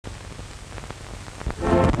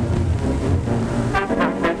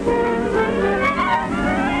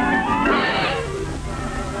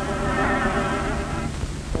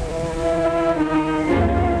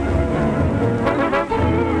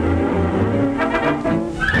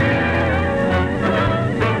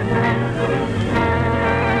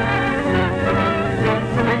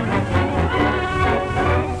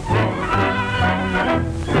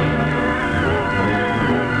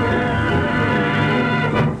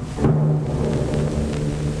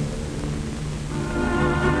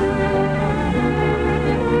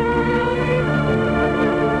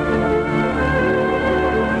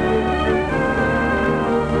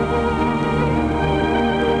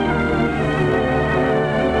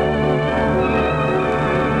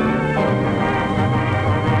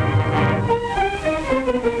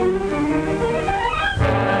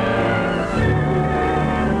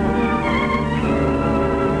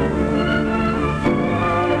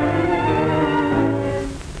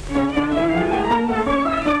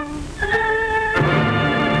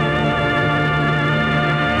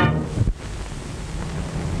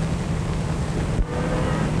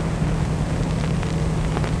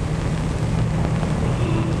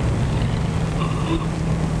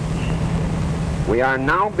We are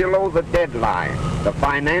now below the deadline, the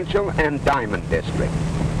financial and diamond district.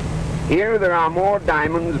 Here there are more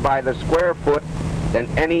diamonds by the square foot than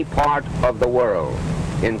any part of the world,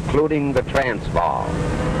 including the Transvaal.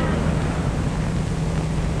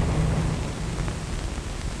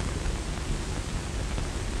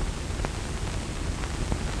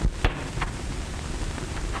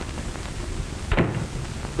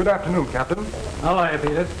 Good afternoon, Captain. How are you,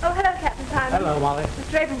 Peter? Oh, hello, Captain Simon. Hello, Molly.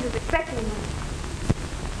 Mr. Abrams is expecting you.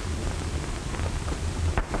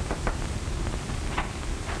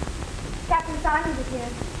 Captain Simons is here.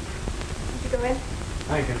 Won't you go in?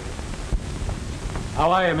 Thank you. How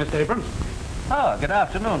are you, Mr. Abrams? Oh, good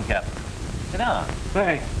afternoon, Captain. Sit down.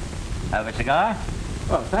 Thanks. Have a cigar?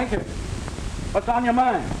 Well, thank you. What's on your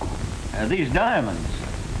mind? These diamonds.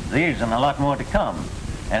 These and a lot more to come.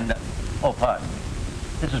 And, oh, pardon.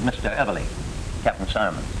 This is Mr. Everly, Captain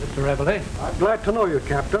Simons. Mr. Everly? I'm glad to know you,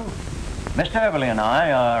 Captain. Mr. Everly and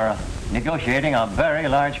I are negotiating a very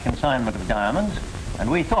large consignment of diamonds,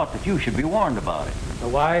 and we thought that you should be warned about it. A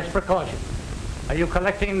wise precaution. Are you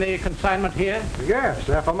collecting the consignment here? Yes,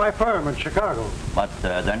 they're for my firm in Chicago. But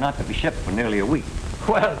they're not to be shipped for nearly a week.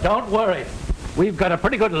 Well, don't worry. We've got a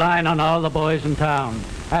pretty good line on all the boys in town,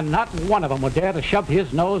 and not one of them would dare to shove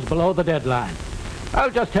his nose below the deadline. I'll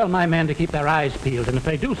just tell my men to keep their eyes peeled, and if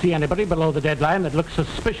they do see anybody below the deadline that looks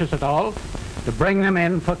suspicious at all, to bring them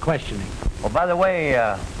in for questioning. Oh, by the way,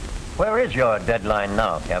 where is your deadline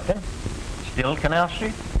now, Captain? Still Canal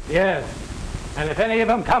Street? Yes, and if any of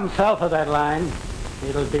them come south of that line,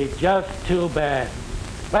 it'll be just too bad.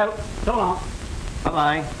 Well, so long.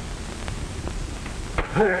 Bye-bye.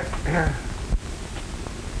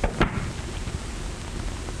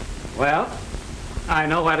 Well, I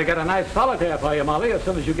know where to get a nice solitaire for you, Molly, as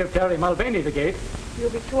soon as you give Terry Mulvaney the gate. You'll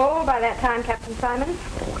be too old by that time, Captain Simons.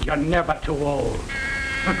 Oh, you're never too old.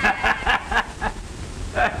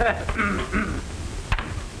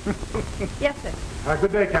 Yes, sir.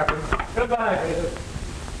 Good day, Captain. Goodbye, Peter.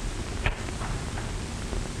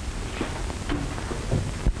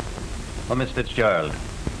 Oh, Miss Fitzgerald,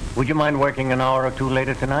 would you mind working an hour or two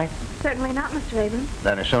later tonight? Certainly not, Mr. Abrams.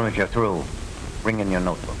 Then as soon as you're through, bring in your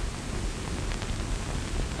notebook.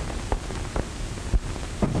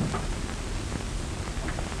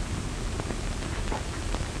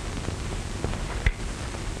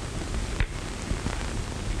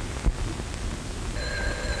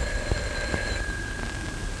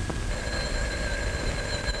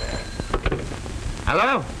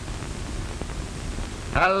 Hello?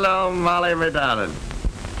 Hello, Molly, my darling.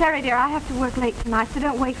 Terry, dear, I have to work late tonight, so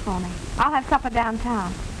don't wait for me. I'll have supper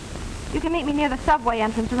downtown. You can meet me near the subway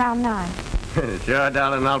entrance around 9. Sure,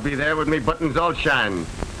 darling, I'll be there with me buttons all shined.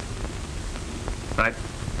 Right.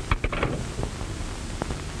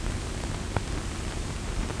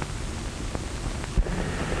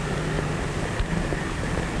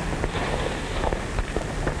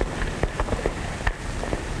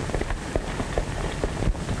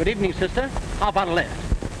 Good evening, sister. How about a lift?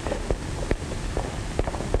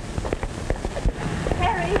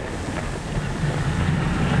 Terry!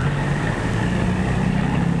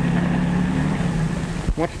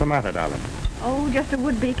 What's the matter, darling? Oh, just a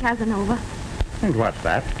would-be Casanova. And what's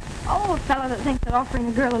that? Oh, a fellow that thinks that offering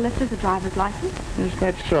a girl a lift is a driver's license. Is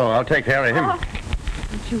that so? I'll take care of him. Oh,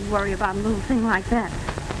 don't you worry about a little thing like that.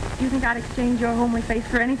 Do you think I'd exchange your homely face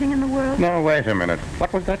for anything in the world? No, wait a minute.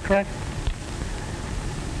 What was that crack?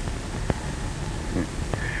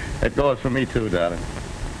 It goes for me, too, darling.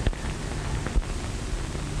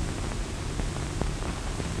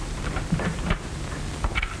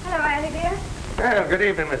 Hello, Annie, dear. Well, good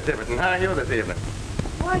evening, Miss Tiverton. How are you this evening?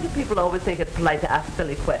 Why do people always think it's polite to ask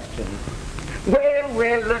silly questions? Well,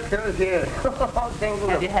 look who's here.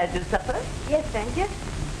 Have you had your supper? Yes, thank you.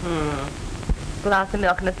 Glass of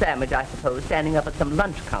milk and a sandwich, I suppose, standing up at some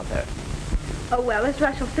lunch counter. Oh, well, this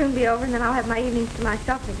rush will soon be over, and then I'll have my evenings to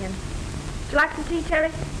myself again. Would you like some tea,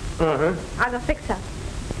 Terry? Uh-huh. I'll go fix some.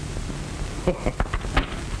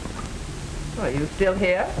 Are you still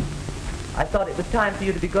here? I thought it was time for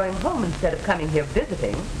you to be going home instead of coming here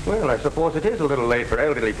visiting. Well, I suppose it is a little late for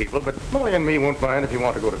elderly people, but Molly and me won't mind if you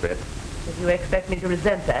want to go to bed. If you expect me to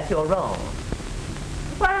resent that, you're wrong.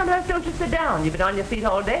 Why on earth don't you sit down? You've been on your feet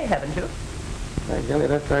all day, haven't you? I tell you,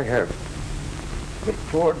 that I have. The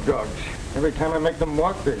poor dogs. Every time I make them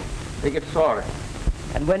walk, they get sore.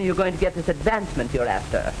 And when are you going to get this advancement you're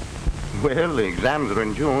after? Well, the exams are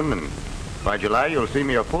in June, and by July you'll see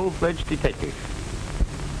me a full-fledged detective.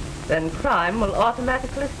 Then crime will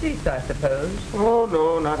automatically cease, I suppose. Oh,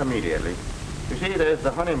 no, not immediately. You see, there's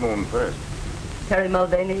the honeymoon first. Terry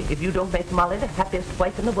Mulvaney, if you don't make Molly the happiest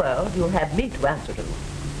wife in the world, you'll have me to answer to.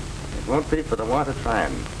 It won't be for the want of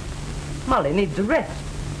trying. Molly needs a rest.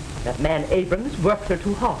 That man Abrams works her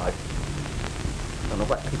too hard. Don't know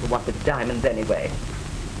what people want with diamonds anyway.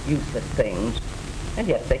 Useless things. And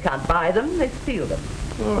yet if they can't buy them, they steal them.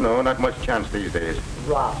 Oh, no, not much chance these days.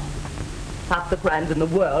 Rot. Half the crimes in the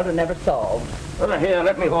world are never solved. Well, here,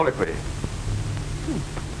 let me hold it for you.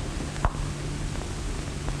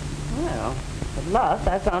 Well, at last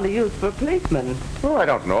I found a use for a policeman. Oh, I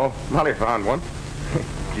don't know. Molly found one.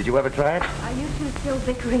 Did you ever try it? Are you two still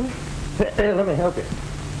bickering? Here, let me help you.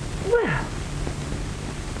 Well,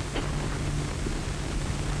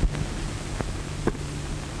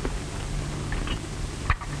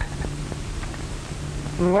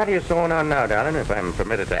 What are you sewing on now, darling, if I'm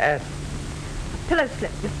permitted to ask? Pillow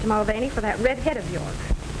slip, Mr. Mulvaney, for that red head of yours.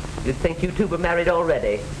 you'd think you two were married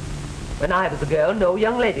already. When I was a girl, no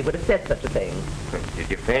young lady would have said such a thing. Did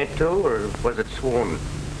you faint too, or was it swoon?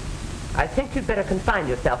 I think you'd better confine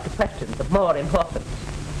yourself to questions of more importance.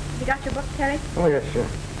 You got your book, Terry? Oh, yes, sure.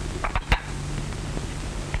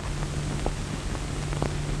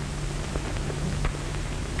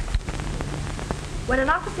 When an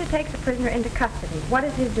officer takes a prisoner into custody, what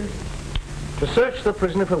is his duty? To search the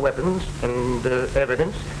prisoner for weapons and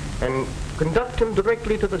evidence, and conduct him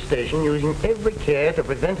directly to the station using every care to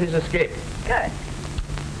prevent his escape. Good.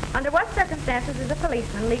 Under what circumstances is a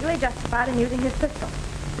policeman legally justified in using his pistol?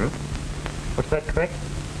 What's that, correct?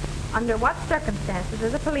 Under what circumstances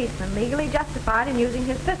is a policeman legally justified in using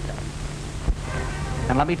his pistol?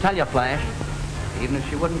 And let me tell you, Flash, even if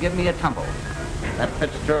she wouldn't give me a tumble, that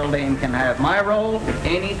Fitzgerald dame can have my role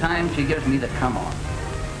any time she gives me the come on.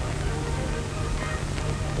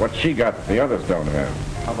 What's she got that the others don't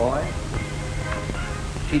have? Oh, boy.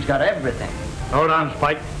 She's got everything. Hold on,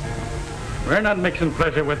 Spike. We're not mixing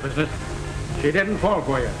pleasure with business. She didn't fall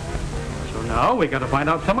for you. So now we got to find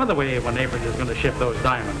out some other way when Abrams is going to ship those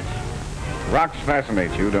diamonds. Rocks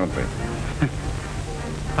fascinate you, don't they?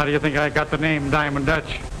 How do you think I got the name Diamond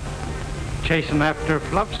Dutch? Chasing after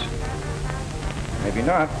fluffs? Maybe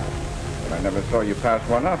not. But I never saw you pass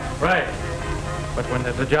one up. Right. But when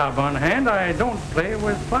there's a job on hand, I don't play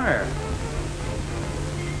with fire.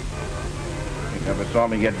 You never saw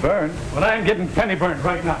me get burned. Well, I'm getting penny burned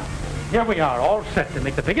right now. Here we are, all set to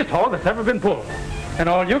make the biggest haul that's ever been pulled. And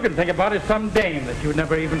all you can think about is some dame that you've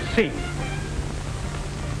never even seen.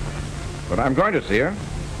 But I'm going to see her.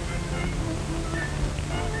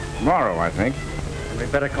 Tomorrow, I think. And we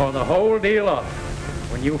better call the whole deal off.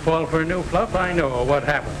 When you fall for a new fluff, I know what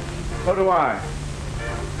happened. So do I.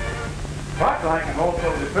 But I can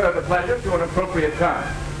also defer the pleasure to an appropriate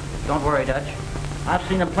time. Don't worry, Dutch. I've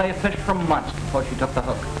seen her play fish for months before she took the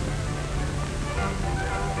hook.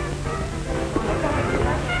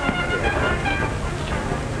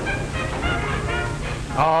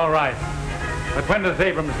 All right. But when does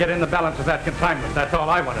Abrams get in the balance of that consignment? That's all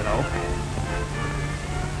I want to know.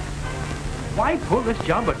 Why pull this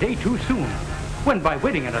job a day too soon, when by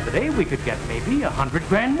waiting another day we could get maybe 100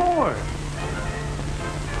 grand more?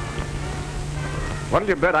 What'll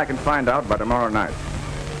you bet I can find out by tomorrow night?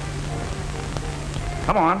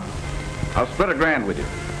 Come on. I'll split $1 grand with you.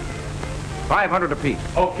 500 apiece.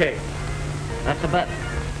 Okay. That's a bet.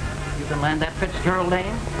 You can land that Fitzgerald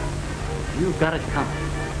dame, you've got it coming.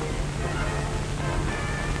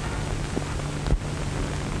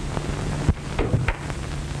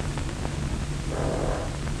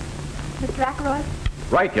 Mr. Ackroyd?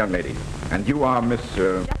 Right, young lady. And you are Miss,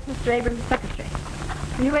 Just Mr. Abrams' secretary.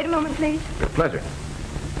 Will you wait a moment, please? With pleasure.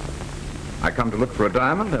 I come to look for a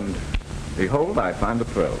diamond, and behold, I find a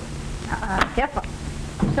pearl. Careful.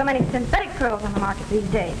 So many synthetic pearls on the market these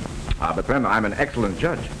days. Ah, but then I'm an excellent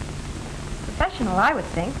judge. Professional, I would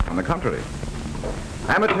think. On the contrary.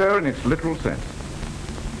 Amateur in its literal sense.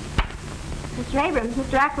 Mr. Abrams,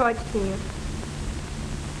 Mr. Ackroyd to see you.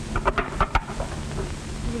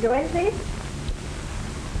 Will you go in, please?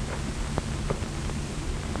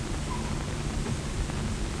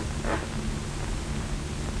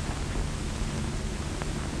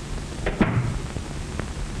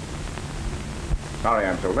 Sorry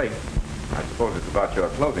I'm so late. I suppose it's about your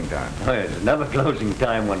closing time. Oh, it's never closing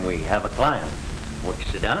time when we have a client. Won't you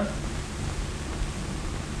sit down?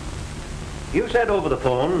 You said over the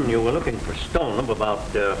phone you were looking for stone of about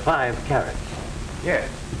 5 carats. Yes.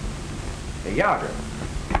 A yarder.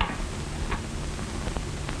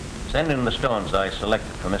 Send in the stones I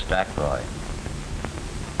selected for Mr. Ackroyd.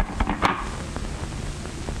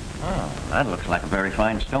 Oh, that looks like a very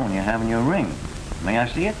fine stone you have in your ring. May I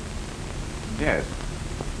see it? Yes.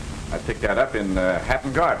 I picked that up in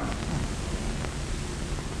Hatton Garden.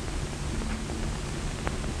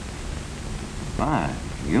 My,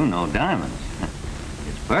 you know diamonds.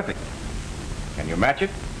 It's perfect. Can you match it?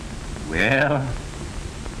 Well,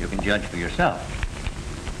 you can judge for yourself.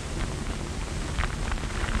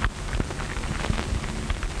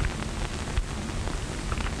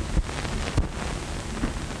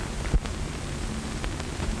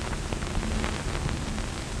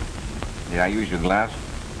 May I use your glass?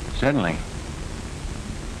 Certainly.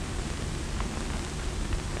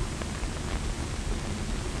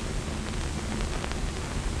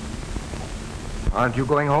 Aren't you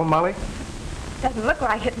going home, Molly? Doesn't look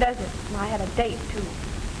like it, does it? I had a date, too.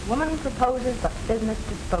 Woman proposes, but business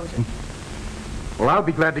disposes. Well, I'll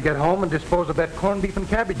be glad to get home and dispose of that corned beef and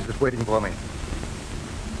cabbage that's waiting for me.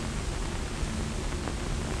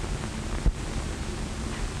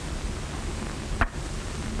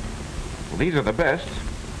 Well, these are the best,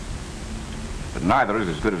 but neither is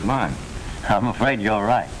as good as mine. I'm afraid you're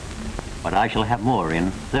right. But I shall have more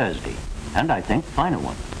in Thursday, and I think finer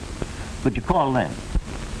ones. Could you call then?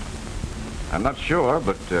 I'm not sure,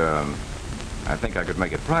 but I think I could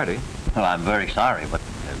make it Friday. Well, I'm very sorry, but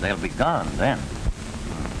they'll be gone then.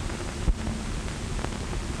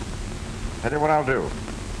 Tell you what I'll do.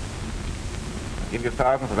 I'll give you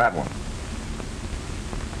 1,000 for that one.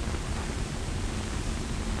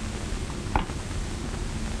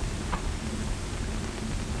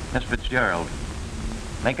 Miss Fitzgerald,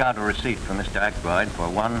 make out a receipt for Mr. Ackroyd for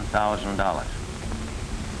 $1,000.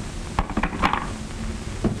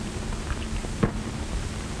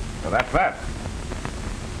 So that's that.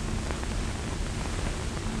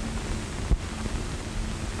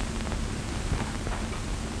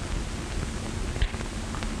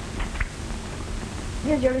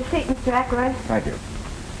 Here's your receipt, Mr. Ackroyd. Thank you.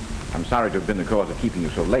 I'm sorry to have been the cause of keeping you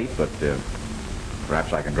so late, but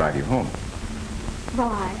perhaps I can drive you home. Well,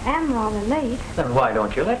 I am rather late. Then why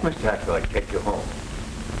don't you let Mr. Ackroyd take you home?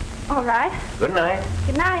 All right. Good night.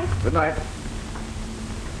 Good night. Good night.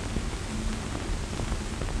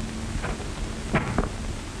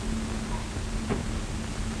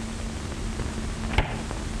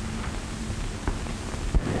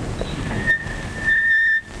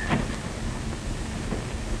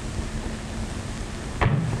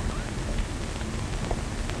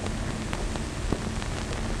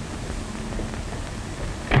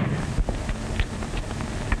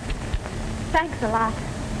 Thanks a lot.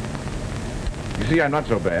 You see, I'm not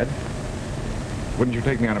so bad. Wouldn't you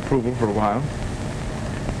take me on approval for a while?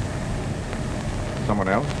 Someone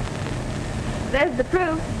else? There's the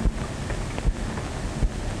proof.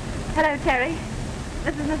 Hello, Terry.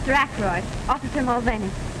 This is Mr. Ackroyd, Officer Mulvaney.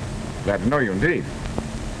 Glad to know you indeed.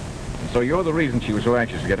 And so you're the reason she was so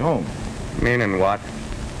anxious to get home. Meaning what?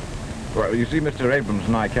 Well, you see, Mr. Abrams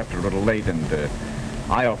and I kept her a little late, and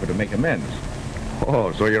I offered to make amends.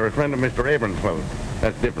 Oh, so you're a friend of Mr. Abrams, well,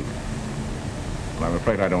 that's different. Well, I'm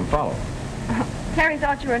afraid I don't follow. Terry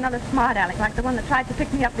thought you were another smart aleck, like the one that tried to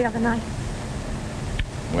pick me up the other night.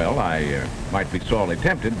 Well, I might be sorely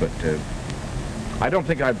tempted, but I don't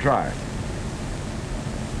think I'd try.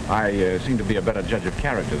 I seem to be a better judge of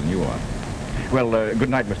character than you are. Well, good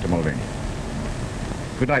night, Mr. Mulvaney.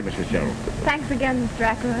 Good night, Miss Fitzgerald. Thanks again, Mr.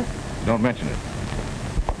 Ackroyd. Don't mention it.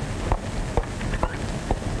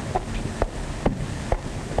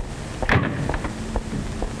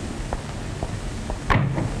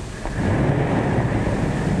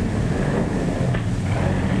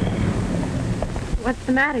 What's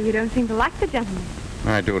the matter? You don't seem to like the gentleman.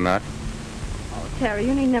 I do not. Oh, Terry,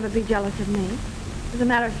 you need never be jealous of me. As a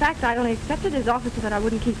matter of fact, I only accepted his offer so that I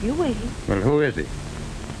wouldn't keep you waiting. Well, who is he?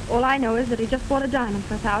 All I know is that he just bought a diamond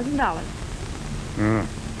for $1,000.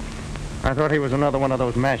 I thought he was another one of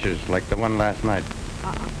those mashers, like the one last night.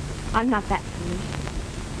 I'm not that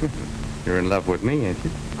foolish. You're in love with me, ain't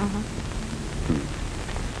you? Uh-huh.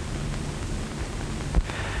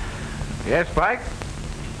 Yes, Spike?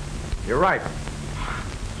 You're right.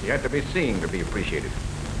 She had to be seen to be appreciated.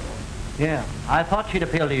 Yeah, I thought she'd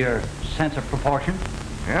appeal to your sense of proportion.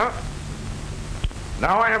 Yeah?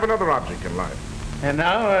 Now I have another object in life. And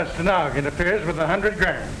now Stenog interferes with 100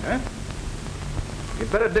 grand, huh?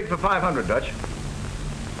 You'd better dig for 500, Dutch.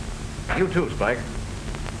 You too, Spike.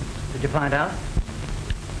 Did you find out?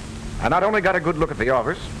 I not only got a good look at the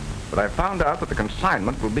office, but I found out that the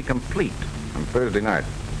consignment will be complete on Thursday night.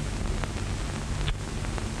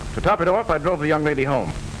 To top it off, I drove the young lady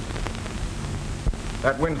home.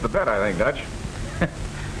 That wins the bet, I think, Dutch.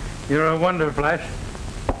 You're a wonder, Flash.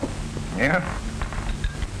 Yeah?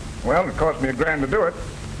 Well, it cost me $1,000 to do it.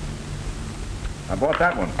 I bought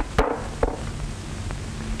that one.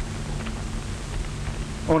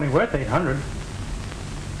 Only worth 800.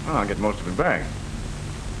 Well, I'll get most of it back.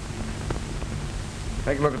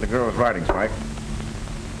 Take a look at the girl's writing, Spike.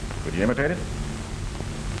 Could you imitate it?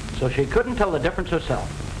 so she couldn't tell the difference herself.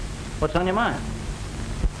 What's on your mind?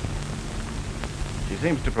 She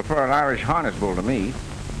seems to prefer an Irish harness bull to me.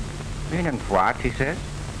 And what, he says?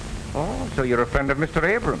 Oh, so you're a friend of Mr.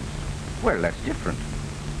 Abrams. Well, that's different.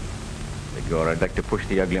 Begor, I'd like to push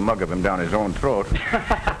the ugly mug of him down his own throat.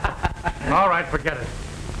 All right, forget it.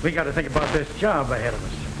 We got to think about this job ahead of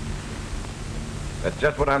us. That's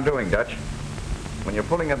just what I'm doing, Dutch. When you're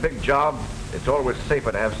pulling a big job, it's always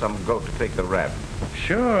safer to have some goat to take the rap.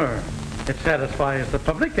 Sure. It satisfies the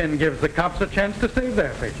public and gives the cops a chance to save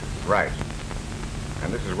their faces. Right.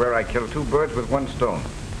 And this is where I kill two birds with one stone.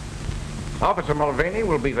 Officer Mulvaney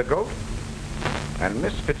will be the goat, and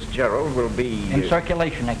Miss Fitzgerald will be... In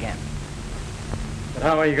circulation again. But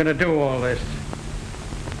how are you going to do all this?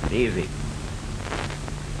 Easy.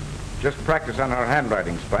 Just practice on our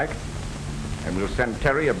handwriting, Spike, and we'll send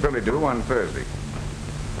Terry a billy-do on Thursday.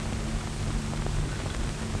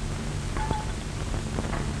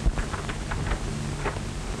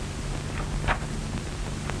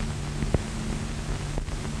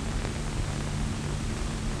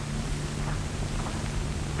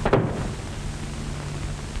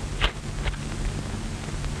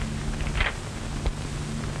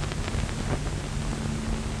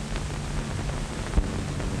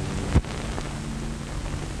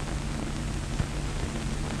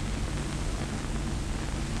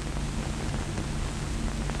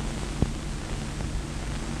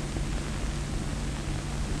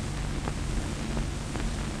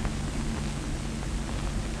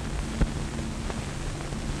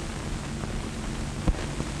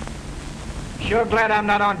 Sure glad I'm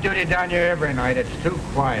not on duty down here every night. It's too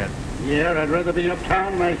quiet. Yeah, I'd rather be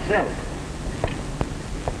uptown myself.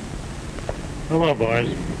 Hello,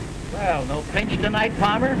 boys. Well, no pinch tonight,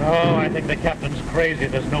 Palmer? Oh, I think the captain's crazy.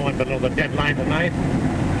 There's no one below the deadline tonight.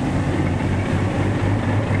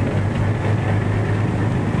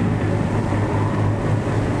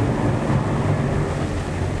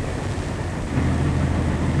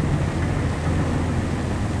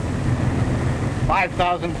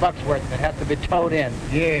 $5,000 worth that have to be towed in.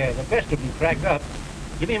 Yeah, the best of them cracked up.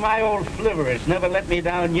 Give me my old flivver. It's never let me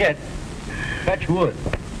down yet. Fetch wood.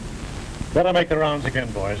 Better make the rounds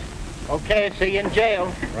again, boys. Okay, see you in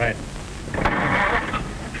jail. Right.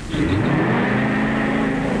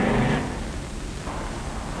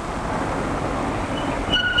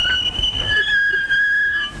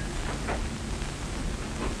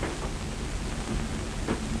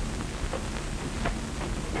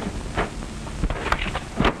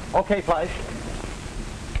 Okay, Flash.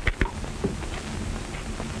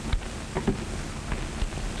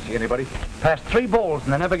 See anybody? Passed 3 bowls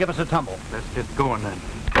and they never give us a tumble. Let's get going then.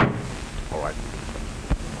 All right.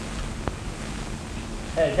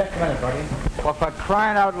 Hey, just a minute, buddy. Well, for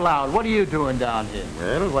crying out loud, what are you doing down here?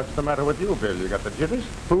 Well, what's the matter with you, Bill? You got the jitters?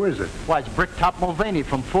 Who is it? Why, it's Bricktop Mulvaney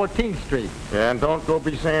from 14th Street. And don't go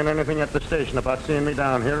be saying anything at the station about seeing me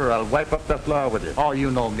down here, or I'll wipe up the floor with you. Oh,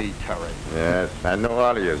 you know me, Terry. Yes, I know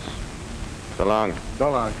all of yous. So long.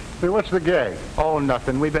 So long. Hey, what's the gag? Oh,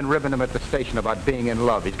 nothing. We've been ribbing him at the station about being in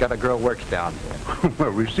love. He's got a girl works down here.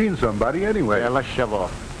 Well, we've seen somebody anyway. Yeah, let's shove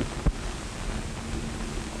off.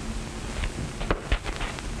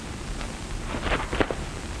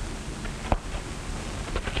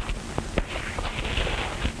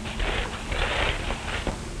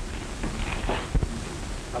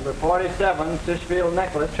 Number 47, Fishfield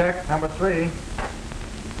Necklace. Check number 3.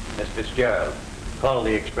 Miss Fitzgerald, call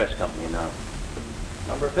the express company now.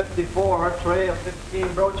 Number 54, tray of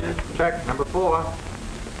 15 brooches. Check number 4.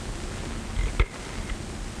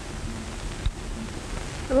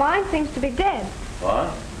 The line seems to be dead.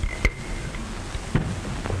 What?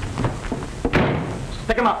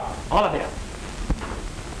 Stick 'em up, all of you.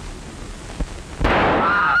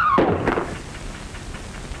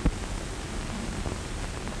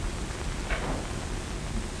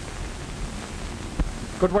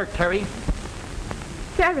 Good work, Terry.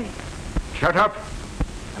 Terry. Shut up,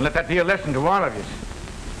 and let that be a lesson to all of you.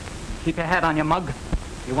 Keep your hat on your mug.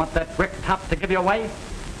 You want that brick top to give you away?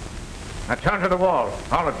 Now turn to the wall,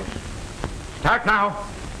 all of you. Start now.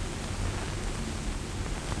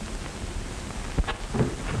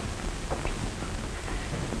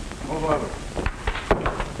 Move over.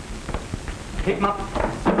 Keep 'em up.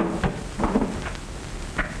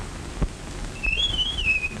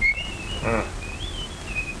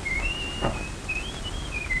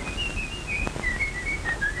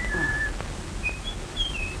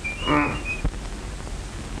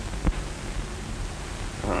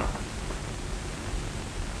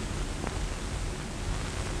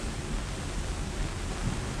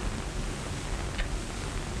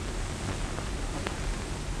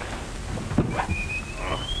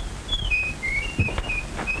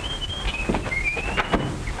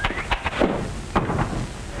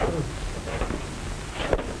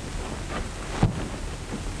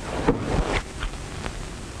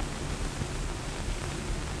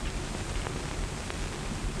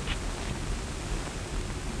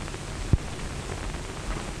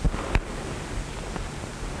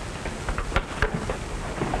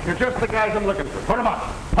 You're just the guys I'm looking for. Put him up.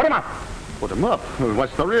 Put him up. Put him up?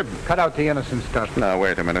 What's the rib? Cut out the innocent stuff. Now,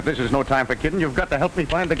 wait a minute. This is no time for kidding. You've got to help me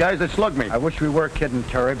find the guys that slugged me. I wish we were kidding,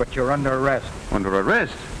 Terry, but you're under arrest. Under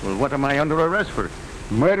arrest? Well, what am I under arrest for?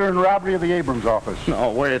 Murder and robbery of the Abrams office.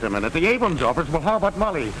 No, wait a minute. The Abrams office? Well, how about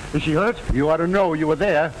Molly? Is she hurt? You ought to know. You were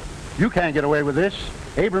there. You can't get away with this.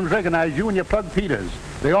 Abrams recognized you and you plugged Peters.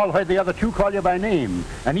 They all heard the other two call you by name.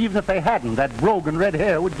 And even if they hadn't, that brogue in red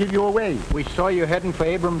hair would give you away. We saw you heading for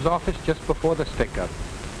Abrams' office just before the stick-up.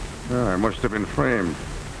 Oh, I must have been framed.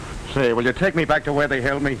 Say, will you take me back to where they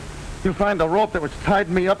held me? You'll find the rope that was tied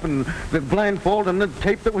me up and the blindfold and the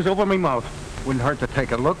tape that was over my mouth. Wouldn't hurt to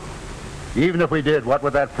take a look. Even if we did, what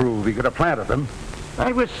would that prove? He could have planted them.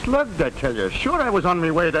 I was slugged, I tell you. Sure, I was on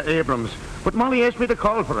my way to Abrams, but Molly asked me to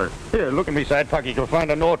call for her. Here, look in my side pocket. You'll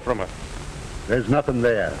find a note from her. There's nothing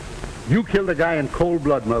there. You killed a guy in cold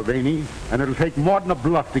blood, Mulvaney, and it'll take more than a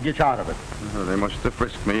bluff to get you out of it. Oh, they must have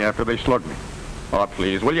frisked me after they slugged me. Oh,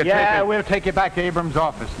 please, will you take me? Yeah, we'll take you back to Abrams'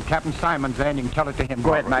 office, and Captain Simon's there, and you can tell it to him.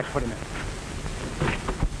 Go ahead, Max, put him in.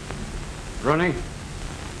 Rooney,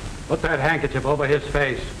 put that handkerchief over his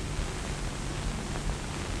face.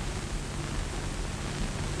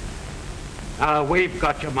 Now, we've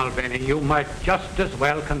got you, Mulvaney. You might just as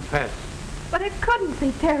well confess. But it couldn't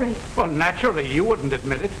be Terry. Well, naturally, you wouldn't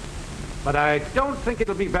admit it. But I don't think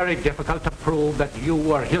it'll be very difficult to prove that you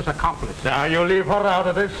were his accomplice. Now, you leave her out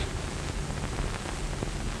of this.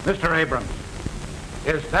 Mr. Abrams,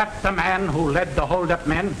 is that the man who led the hold-up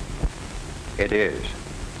men? It is.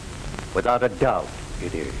 Without a doubt,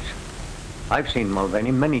 it is. I've seen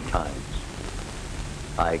Mulvaney many times.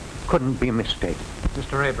 I couldn't be mistaken.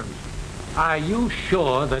 Mr. Abrams, are you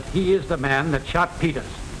sure that he is the man that shot Peters?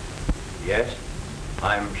 Yes,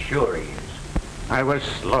 I'm sure he is. I was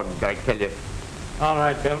slugged, I tell you. All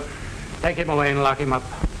right, Bill. Take him away and lock him up.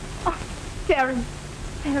 Oh, Terry.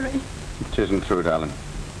 Terry. It isn't true, darling.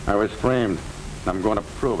 I was framed. I'm going to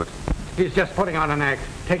prove it. He's just putting on an act.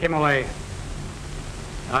 Take him away.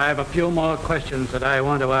 I have a few more questions that I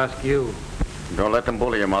want to ask you. Don't let them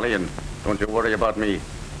bully you, Molly, and don't you worry about me.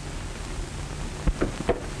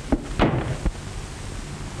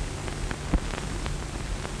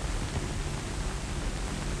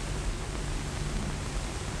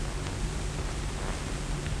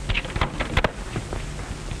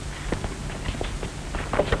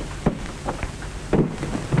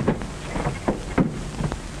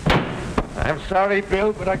 I'm sorry,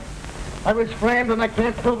 Bill, but I was framed and I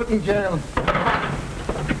can't prove it in jail.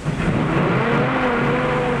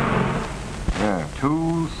 Yeah,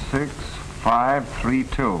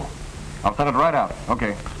 26532. I'll set it right out.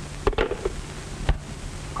 Okay.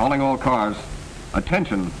 Calling all cars.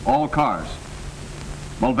 Attention, all cars.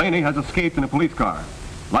 Mulvaney has escaped in a police car.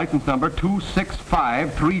 License number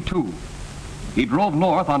 26532. He drove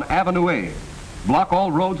north on Avenue A. Block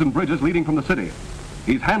all roads and bridges leading from the city.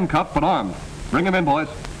 He's handcuffed but armed. Bring him in, boys.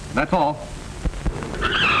 That's all.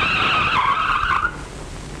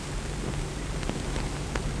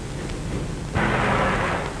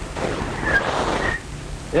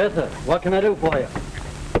 Yes, sir. What can I do for you?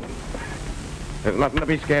 There's nothing to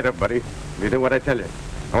be scared of, buddy. You do what I tell you.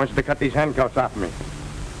 I want you to cut these handcuffs off me.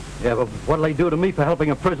 Yeah, but what'll they do to me for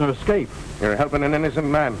helping a prisoner escape? You're helping an innocent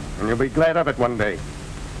man, and you'll be glad of it one day.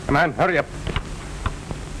 Come on, hurry up.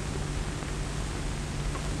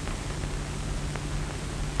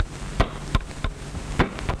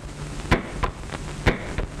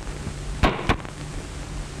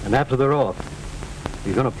 And after they're off,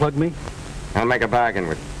 you gonna plug me? I'll make a bargain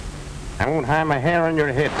with you. I won't harm a hair on your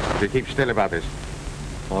head if you keep still about this.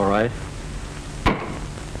 All right.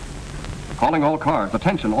 Calling all cars.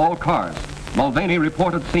 Attention, all cars. Mulvaney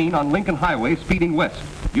reported seen on Lincoln Highway speeding west.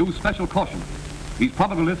 Use special caution. He's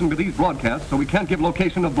probably listening to these broadcasts, so we can't give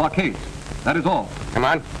location of blockades. That is all. Come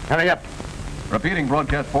on, hurry up. Repeating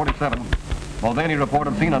broadcast 47. Mulvaney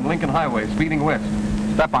reported seen on Lincoln Highway speeding west.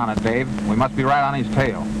 Step on it, Dave. We must be right on his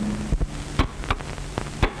tail.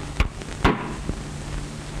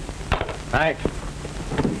 Right.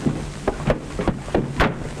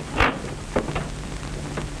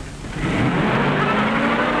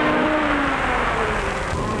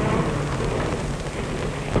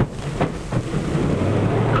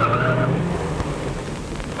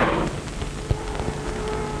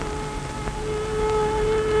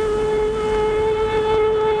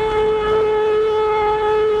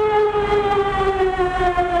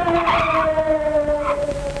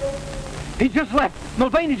 He just left.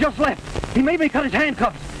 Mulvaney just left. He made me cut his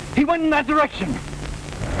handcuffs. He went in that direction.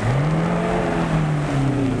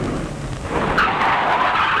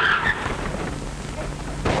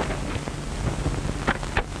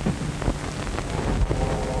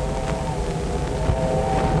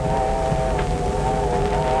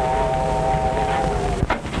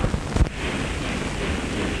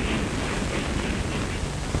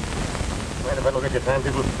 take your time,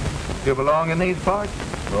 people. You belong in these parts?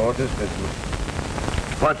 No, just business.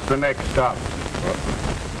 What's the next stop?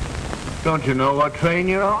 Don't you know what train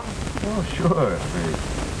you're on? Oh, sure.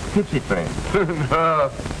 The Tipsy train.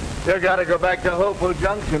 No. You gotta go back to Hopewell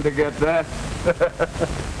Junction to get that.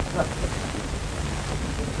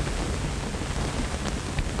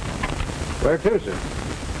 Where to, sir?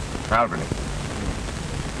 Albany.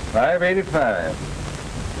 585.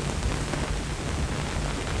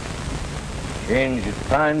 Change at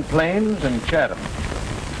Pine Plains and Chatham.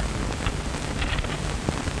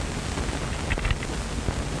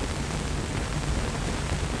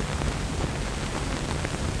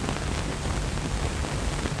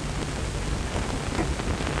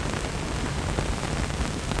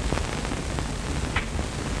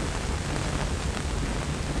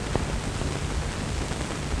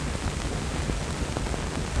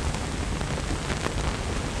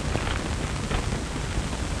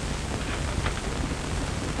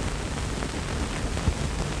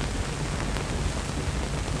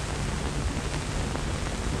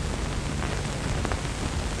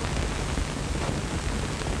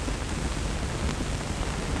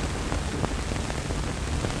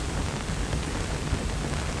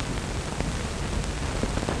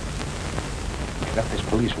 Got this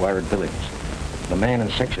police wire at Billings. The man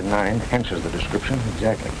in Section 9 answers the description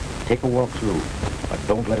exactly. Take a walk through, but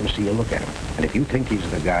don't let him see you look at him. And if you think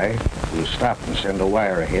he's the guy, we'll stop and send a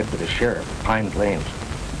wire ahead to the sheriff, Pine Plains.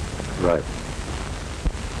 Right.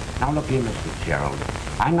 Now look here, Mr. Fitzgerald.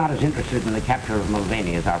 I'm not as interested in the capture of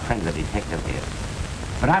Mulvaney as our friend the detective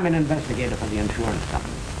is. But I'm an investigator for the insurance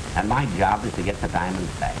company, and my job is to get the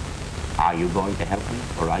diamonds back. Are you going to help me,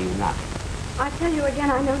 or are you not? I tell you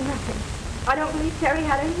again, I know nothing. I don't believe Terry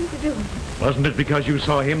had anything to do with it. Wasn't it because you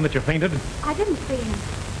saw him that you fainted? I didn't see him.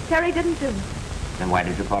 Terry didn't do it. Then why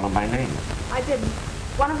did you call him by name? I didn't.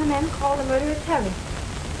 One of the men called the murderer Terry.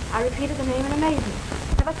 I repeated the name in amazement.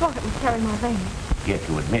 Never thought it was Terry Mulvaney. Yet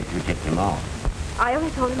you admit you tipped him off. I only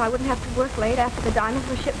told him I wouldn't have to work late after the diamonds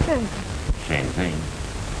were shipped Thursday. Same thing.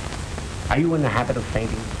 Are you in the habit of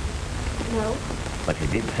fainting? No. But you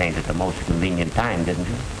did faint at the most convenient time, didn't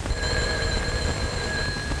you?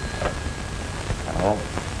 Hello?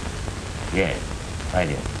 Yes, right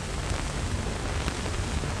in.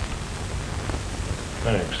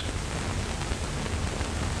 Thanks.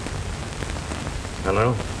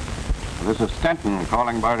 Hello? This is Stenton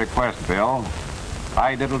calling by request, Bill.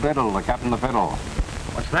 Hi, Diddle Diddle, the Captain of the Fiddle.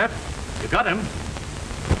 What's that? You got him?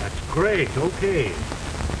 That's great, okay.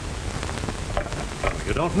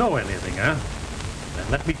 You don't know anything, huh?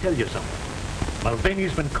 Then let me tell you something.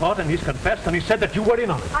 Mulvaney's been caught and he's confessed and he said that you were in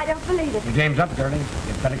on it. I don't believe it. Your game's up, girlie.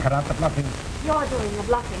 You'd better cut out the bluffing. You're doing the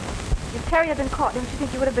bluffing. If Terry had been caught, don't you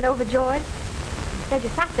think you would have been overjoyed? Instead, you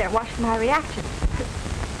sat there and watched my reaction.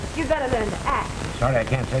 You better learn to act. Sorry I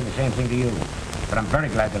can't say the same thing to you. But I'm very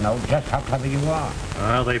glad to know just how clever you are.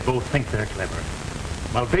 Well, they both think they're clever.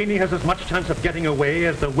 Mulvaney has as much chance of getting away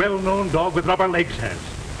as the well-known dog with rubber legs has.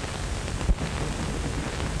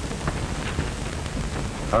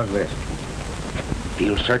 How's this?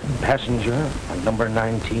 Feel certain passenger on number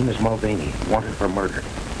 19 is Mulvaney, wanted for murder.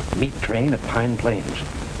 Meet train at Pine Plains.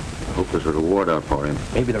 I hope there's a reward out for him.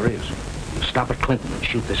 Maybe there is. You stop at Clinton and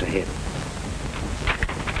shoot this ahead.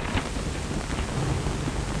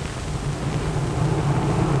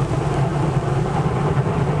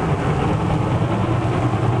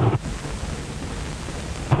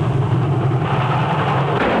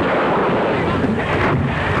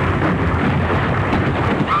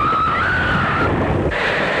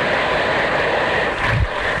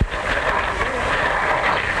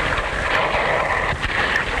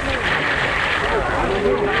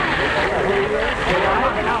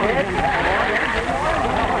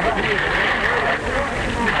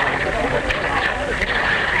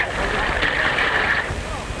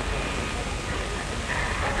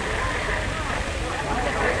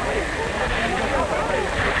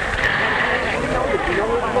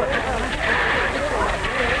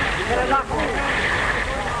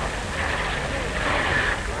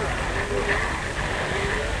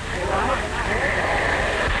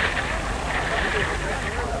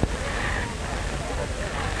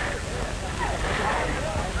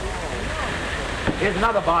 Here's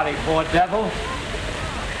another body, poor devil.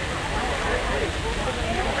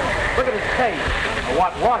 Look at his face. Or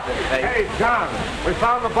what was his face? Hey, John, we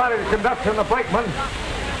found the body of the conductor and the brakeman.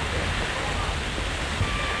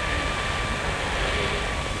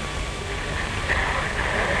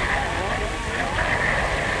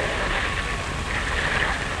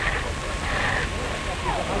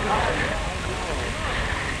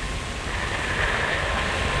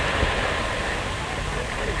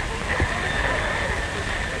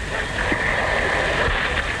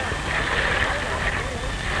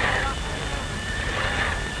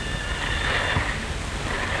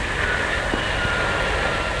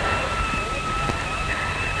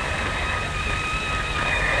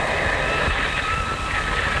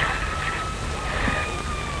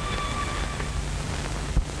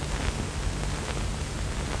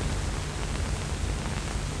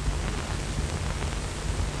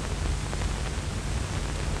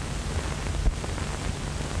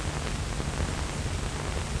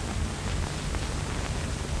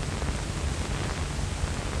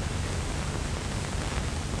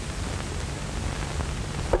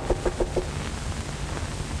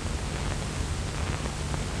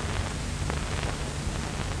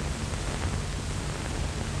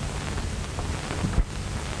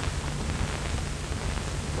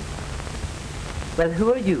 Well,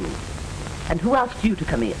 who are you? And who asked you to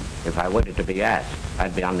come in? If I waited to be asked,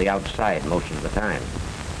 I'd be on the outside most of the time.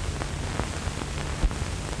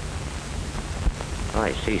 Oh,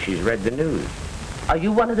 I see she's read the news. Are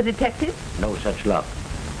you one of the detectives? No such luck.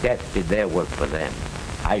 Death did their work for them.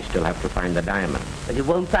 I still have to find the diamonds. Well, you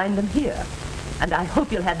won't find them here. And I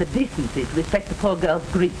hope you'll have the decency to respect the poor girl's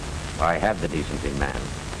grief. I have the decency, ma'am,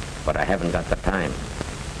 but I haven't got the time.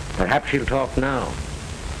 Perhaps she'll talk now,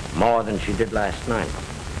 more than she did last night.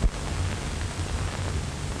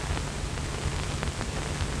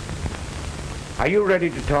 Are you ready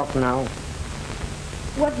to talk now?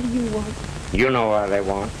 What do you want? You know what I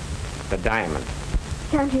want. The diamond.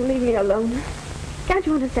 Can't you leave me alone? Can't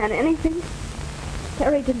you understand anything?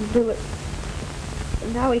 Terry didn't do it.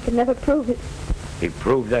 And now he can never prove it. He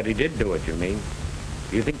proved that he did do it, you mean?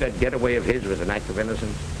 Do you think that getaway of his was an act of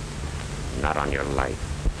innocence? Not on your life.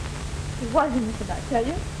 He was innocent, I tell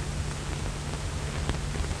you.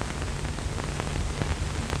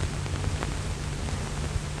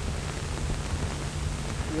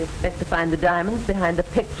 You expect to find the diamonds behind the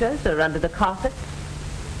pictures or under the carpet?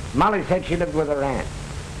 Molly said she lived with her aunt.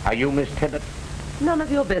 Are you Miss Tibbet? None of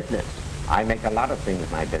your business. I make a lot of things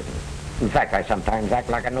my business. In fact, I sometimes act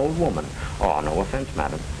like an old woman. Oh, no offense,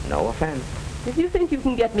 madam. No offense. If you think you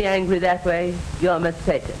can get me angry that way, you're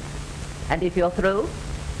mistaken. And if you're through,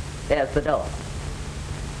 there's the door.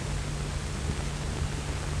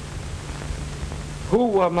 Who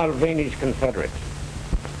were Mulvaney's Confederates?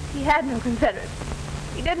 He had no Confederates.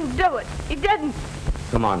 He didn't do it. He didn't.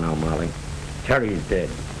 Come on now, Molly. Terry's dead.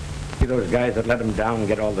 See those guys that let him down and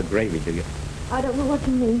get all the gravy, do you? I don't know what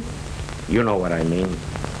you mean. You know what I mean.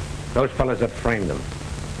 Those fellas that framed him.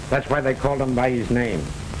 That's why they called him by his name.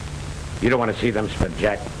 You don't want to see them spit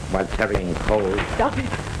Jack while Terry ain't cold. Stop it.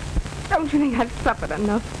 Don't you think I've suffered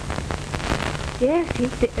enough? Yes,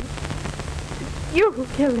 he's dead. You who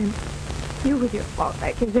killed him. You with your false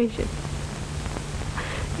accusation.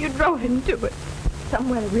 You drove him to it.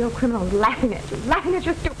 Somewhere the real criminal's laughing at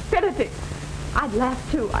your stupidity. I'd laugh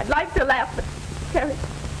too. I'd like to laugh, but Terry,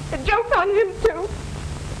 the joke's on him too.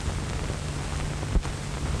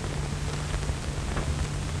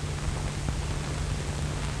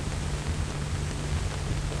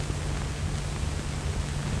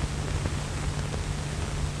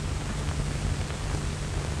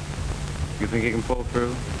 You think he can pull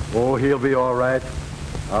through? Oh, he'll be all right.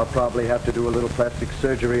 I'll probably have to do a little plastic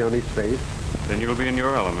surgery on his face. Then you'll be in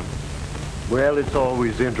your element. Well, it's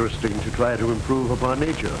always interesting to try to improve upon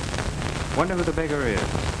nature. Wonder who the beggar is.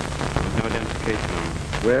 There's no identification on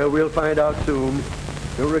him. Well, we'll find out soon.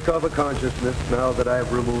 He'll recover consciousness now that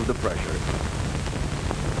I've removed the pressure.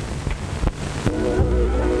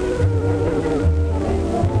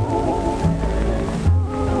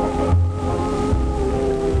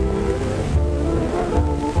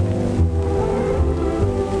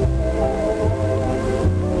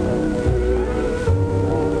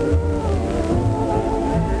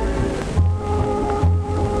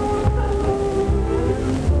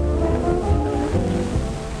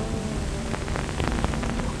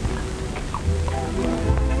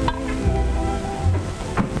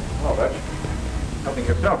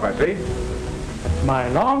 I see. That's my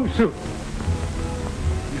long suit.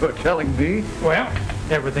 You're telling me? Well,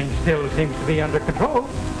 everything still seems to be under control.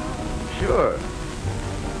 Sure.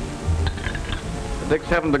 Dick's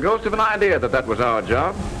haven't the ghost of an idea that was our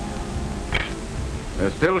job. They're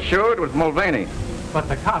still sure it was Mulvaney. But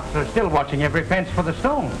the cops are still watching every fence for the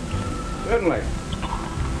stones. Certainly.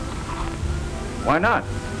 Why not?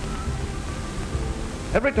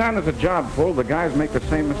 Every time there's a job pulled, the guys make the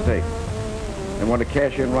same mistake. They want to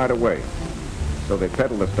cash in right away. So they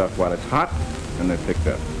peddle the stuff while it's hot, and they're picked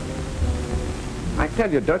up. I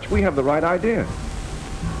tell you, Dutch, we have the right idea.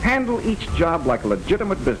 Handle each job like a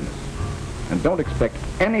legitimate business. And don't expect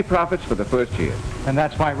any profits for the first year. And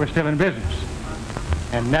that's why we're still in business.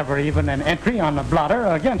 And never even an entry on the blotter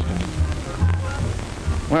against us.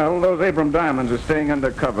 Well, those Abram diamonds are staying under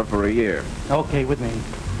cover for a year. Okay with me.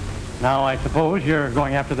 Now I suppose you're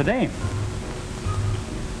going after the dame.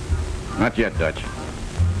 Not yet, Dutch.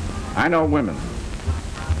 I know women.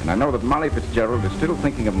 And I know that Molly Fitzgerald is still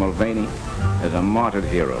thinking of Mulvaney as a martyred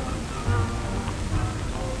hero.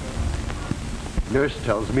 Nurse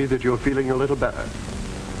tells me that you're feeling a little better.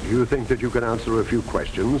 Do you think that you can answer a few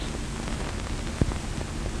questions?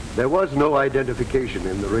 There was no identification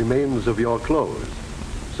in the remains of your clothes,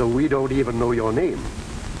 so we don't even know your name.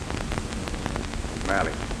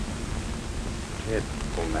 O'Malley. Ted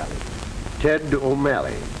O'Malley. Ted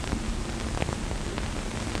O'Malley.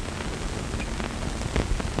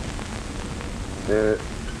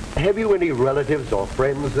 Have you any relatives or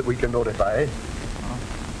friends that we can notify?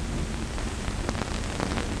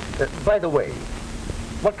 By the way,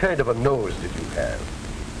 what kind of a nose did you have?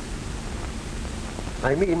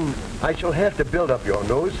 I mean, I shall have to build up your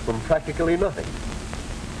nose from practically nothing.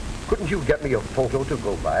 Couldn't you get me a photo to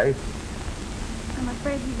go by? I'm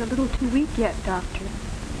afraid he's a little too weak yet, Doctor.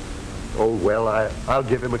 Oh, well, I'll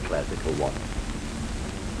give him a classical one.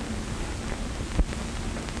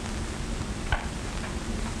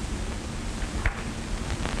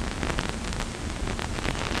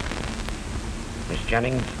 Miss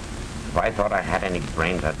Jennings, if I thought I had any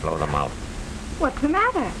brains, I'd blow them out. What's the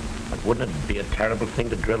matter? But wouldn't it be a terrible thing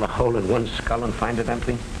to drill a hole in one skull and find it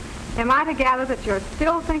empty? Am I to gather that you're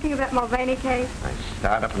still thinking of that Mulvaney case? I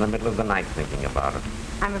start up in the middle of the night thinking about it.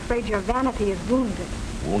 I'm afraid your vanity is wounded.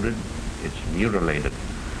 Wounded? It's mutilated.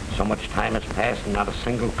 So much time has passed and not a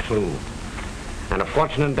single clue. And a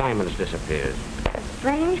fortune in diamonds disappears. A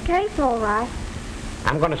strange case, all right.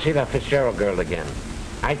 I'm going to see that Fitzgerald girl again.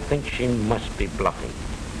 I think she must be bluffing.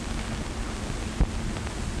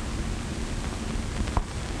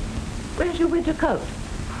 Where's your winter coat?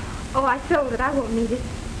 Oh, I sold it. I won't need it.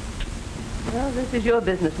 Well, this is your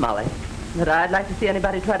business, Molly. But I'd like to see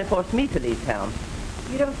anybody try to force me to leave town.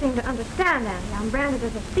 You don't seem to understand, Annie. I'm branded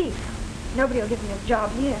as a thief. Nobody will give me a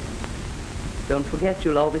job here. Don't forget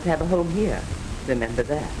you'll always have a home here. Remember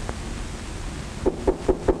that.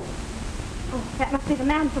 Oh, that must be the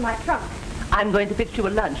man for my trunk. I'm going to fix you a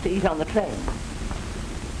lunch to eat on the train.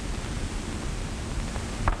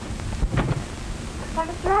 Why,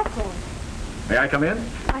 Mr. Ashford. May I come in?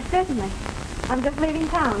 Why, certainly. I'm just leaving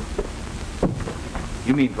town.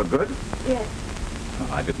 You mean for good? Yes. Oh,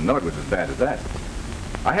 I didn't know it was as bad as that.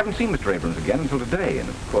 I haven't seen Mr. Abrams again until today, and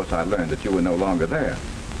of course I learned that you were no longer there.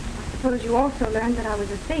 I suppose you also learned that I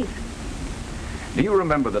was a thief. Do you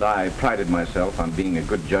remember that I prided myself on being a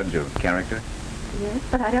good judge of character? Yes,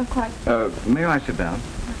 but I don't quite... May I sit down?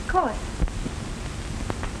 Of course.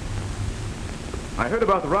 I heard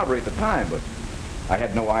about the robbery at the time, but I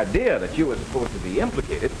had no idea that you were supposed to be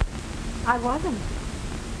implicated. I wasn't.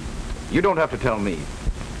 You don't have to tell me.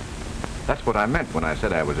 That's what I meant when I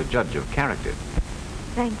said I was a judge of character.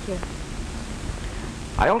 Thank you.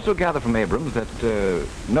 I also gather from Abrams that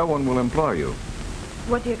no one will employ you.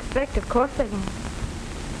 What do you expect? Of course they won't.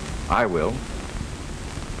 I will.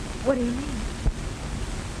 What do you mean?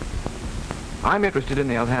 I'm interested in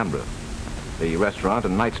the Alhambra, the restaurant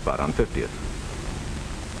and night spot on 50th.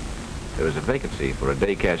 There is a vacancy for a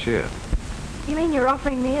day cashier. You mean you're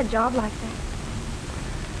offering me a job like that?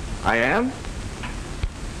 I am?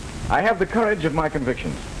 I have the courage of my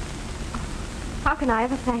convictions. How can I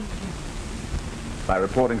ever thank you? By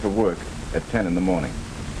reporting for work at 10 in the morning.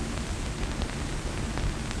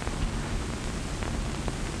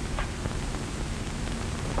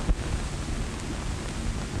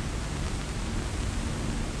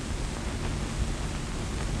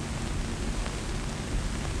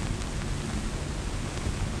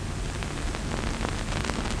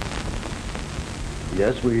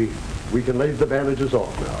 Yes, we can leave the bandages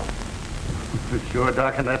off now. Sure,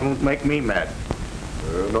 Doc, and that won't make me mad.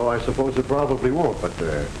 No, I suppose it probably won't, but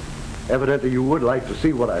evidently you would like to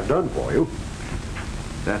see what I've done for you.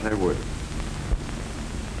 That I would.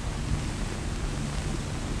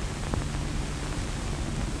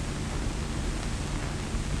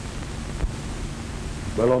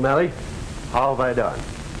 Well, O'Malley, how have I done?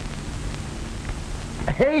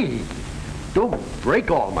 Hey! Don't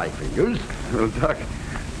break all my fingers. Well, Doc,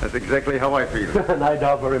 that's exactly how I feel. And I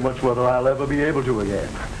doubt very much whether I'll ever be able to again.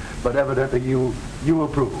 But evidently you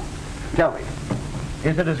approve. Tell me,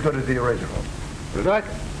 is it as good as the original? Well, Doc,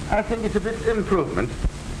 I think it's a bit improvement.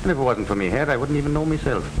 And if it wasn't for me head, I wouldn't even know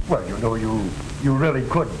myself. Well, you know, you really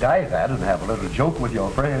could dye that and have a little joke with your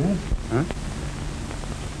friends. Huh?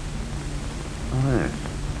 Oh,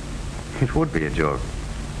 yes. It would be a joke,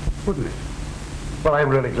 wouldn't it? Well, I'm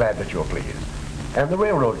really glad that you're pleased. And the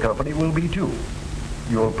railroad company will be, too.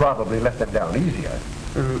 You'll probably let them down easier.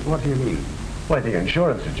 What do you mean? Why, the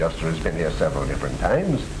insurance adjuster has been here several different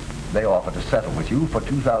times. They offer to settle with you for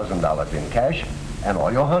 $2,000 in cash and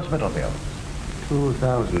all your hospital bills.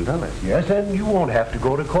 $2,000? Yes, and you won't have to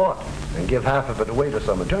go to court and give half of it away to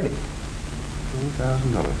some attorney.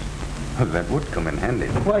 $2,000? Well, that would come in handy.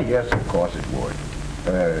 Why, yes, of course it would.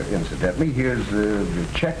 Incidentally, here's the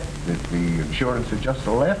check that the insurance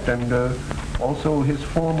adjuster left and also his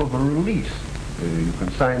form of a release. You can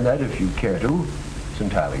sign that if you care to. It's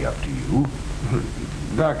entirely up to you.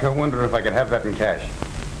 Doc, I wonder if I could have that in cash.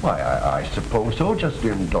 Why, I suppose so. Just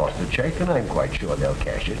endorse the check and I'm quite sure they'll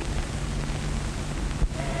cash it.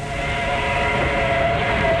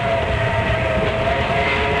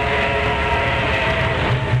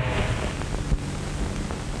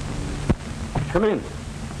 Come in.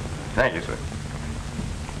 Thank you, sir.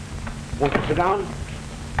 Won't you sit down?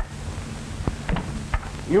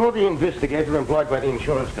 You're the investigator employed by the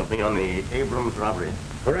insurance company on the Abrams robbery.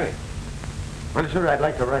 Correct. Well, sir, I'd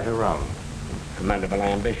like to right her wrong. Commendable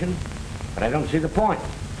ambition, but I don't see the point.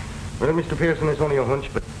 Well, Mr. Pearson, it's only a hunch,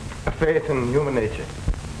 but a faith in human nature.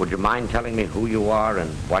 Would you mind telling me who you are and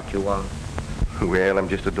what you are? Well, I'm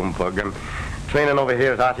just a dumb plug. I'm training over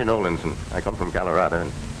here at Archie Nolan's, and I come from Colorado.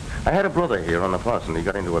 And I had a brother here on the force, and he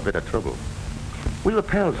got into a bit of trouble. We were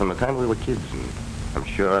pals from the time we were kids, and I'm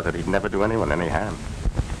sure that he'd never do anyone any harm.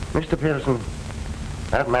 Mr. Pearson,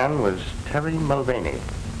 that man was Terry Mulvaney.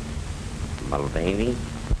 Mulvaney?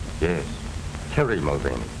 Yes, Terry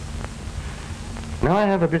Mulvaney. Now I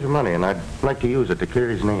have a bit of money, and I'd like to use it to clear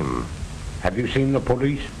his name. Have you seen the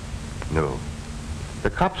police? No. The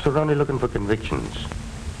cops are only looking for convictions.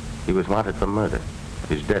 He was wanted for murder.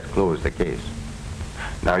 His death closed the case.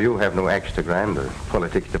 Now you have no axe to grind or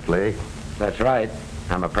politics to play. That's right.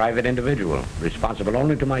 I'm a private individual, responsible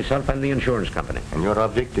only to myself and the insurance company. And your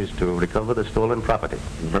object is to recover the stolen property.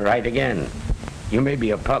 Right again. You may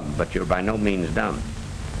be a pug, but you're by no means dumb.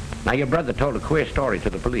 Now, your brother told a queer story to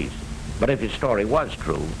the police. But if his story was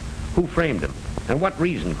true, who framed him? And what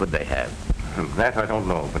reason could they have? That I don't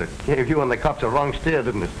know, but it gave you and the cops a wrong steer,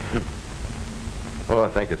 didn't it? Oh,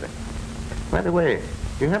 thank you, sir. By the way,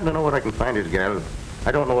 you happen to know where I can find his gal?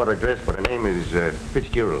 I don't know her address, but her name is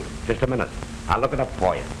Fitzgerald. Just a minute. I'll look it up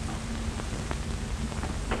for you.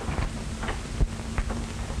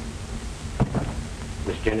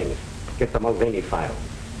 Miss Jennings, get the Mulvaney file.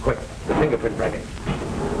 Quick, the fingerprint records.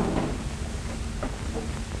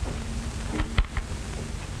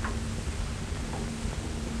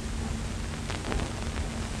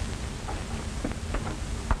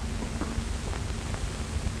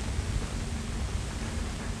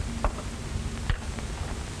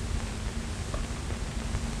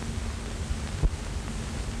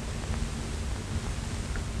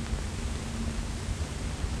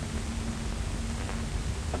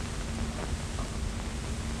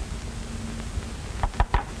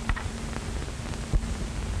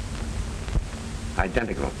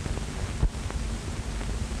 Identical.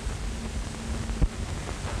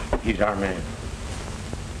 He's our man.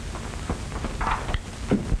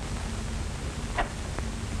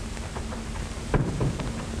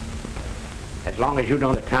 As long as you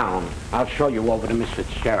know the town, I'll show you over to Miss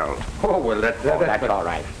Fitzgerald. Oh, well, that's all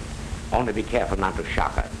right. Only be careful not to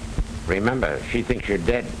shock her. Remember, she thinks you're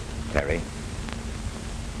dead, Terry.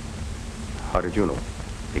 How did you know?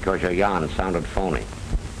 Because your yarn sounded phony.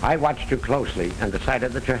 I watched you closely and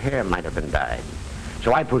decided that your hair might have been dyed.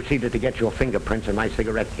 So I proceeded to get your fingerprints in my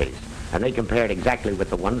cigarette case, and they compared exactly with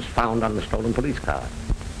the ones found on the stolen police car.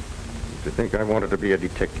 To think I wanted to be a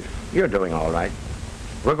detective. You're doing all right.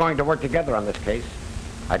 We're going to work together on this case.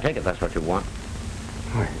 I take it that's what you want.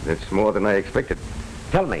 Why, that's more than I expected.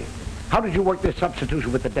 Tell me, how did you work this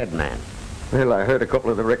substitution with the dead man? Well, I heard a couple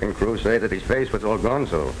of the wrecking crew say that his face was all gone,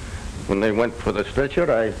 so when they went for the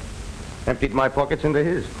stretcher, I emptied my pockets into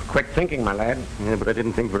his. Quick thinking, my lad. Yeah, but I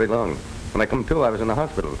didn't think very long. When I come to, I was in the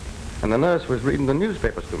hospital, and the nurse was reading the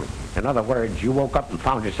newspapers to me. In other words, you woke up and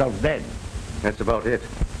found yourself dead. That's about it.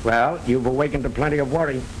 Well, you've awakened to plenty of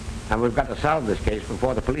worry, and we've got to solve this case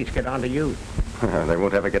before the police get on to you. They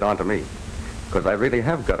won't ever get on to me, because I really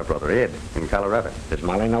have got a brother, Ed, in Colorado. Does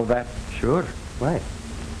Molly know that? Sure. Why?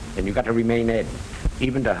 Then you got to remain Ed,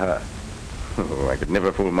 even to her. Oh, I could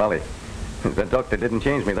never fool Molly. The doctor didn't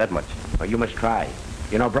change me that much. Well, you must try.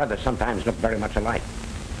 You know, brothers sometimes look very much alike.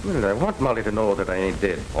 Well, I want Molly to know that I ain't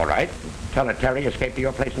dead. All right. Tell her Terry escaped to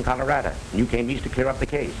your place in Colorado, and you came east to clear up the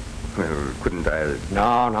case. Well, couldn't I?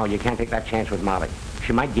 No, you can't take that chance with Molly.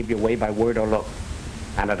 She might give you away by word or look.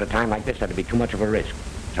 And at a time like this, that'd be too much of a risk.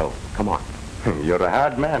 So, come on. You're a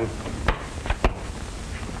hard man.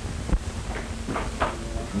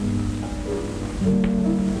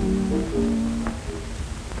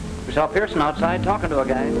 We saw Pearson outside talking to a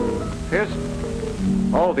guy.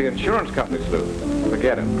 Pearson? Oh, the insurance company sleuth.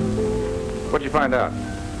 Forget him. What'd you find out?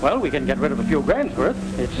 Well, we can get rid of a few grand's worth.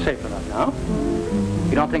 It's safe enough now.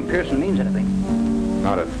 You don't think Pearson means anything?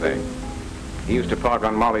 Not a thing. He used to park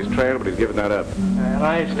on Molly's trail, but he's given that up. And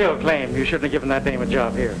I still claim you shouldn't have given that dame a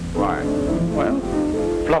job here. Why? Well,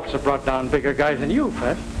 Fluffs have brought down bigger guys than you,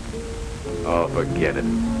 Fred. Oh, forget it.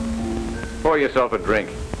 Pour yourself a drink.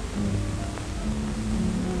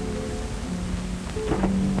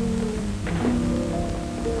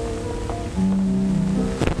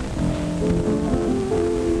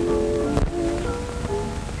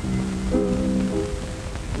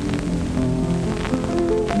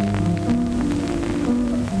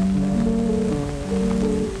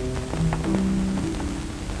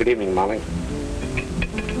 Good evening, Molly.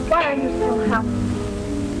 Why are you so happy?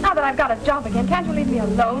 Now that I've got a job again, can't you leave me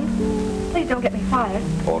alone? Please don't get me fired.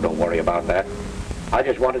 Oh, don't worry about that. I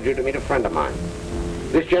just wanted you to meet a friend of mine.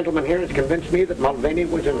 This gentleman here has convinced me that Mulvaney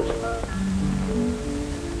was innocent.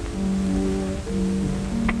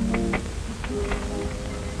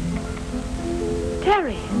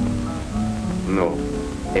 Terry. No,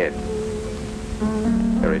 Ed.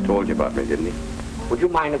 Harry told you about me, didn't he? Would you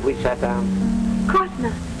mind if we sat down? Of course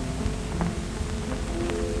not.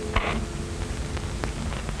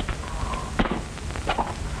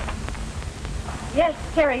 Yes,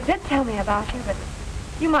 Terry did tell me about you, but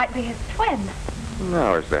you might be his twin.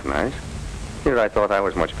 No, is that nice? Here I thought I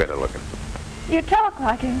was much better looking. You talk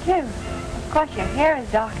like him, too. Of course, your hair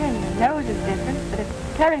is darker and your nose is different, but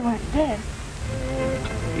if Terry weren't dead...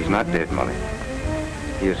 He's not dead, Molly.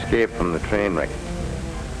 He escaped from the train wreck.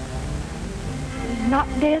 He's not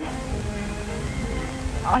dead?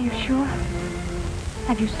 Are you sure?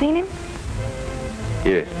 Have you seen him?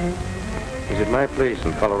 Yes. He's at my place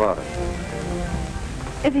in Colorado.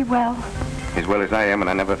 Is he well? As well as I am, and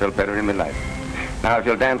I never felt better in my life. Now, if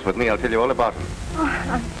you'll dance with me, I'll tell you all about him. Oh,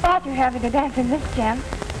 I'm far too happy to dance in this jam.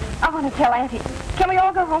 I want to tell Auntie. Can we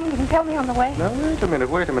all go home and you can tell me on the way? Now, wait a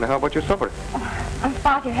minute. How about your supper? Oh, I'm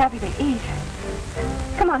far too happy to eat.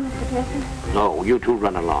 Come on, Mr. Pearson. No, you two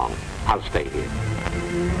run along. I'll stay here.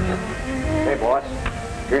 Hey, boss.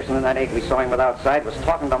 Pearson and that ape we saw him with outside was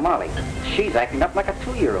talking to Molly. She's acting up like a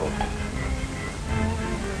 2-year-old.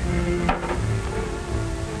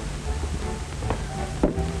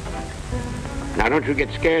 Now, don't you get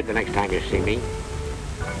scared the next time you see me.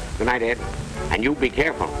 Good night, Ed. And you be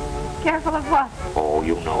careful. Careful of what? Oh,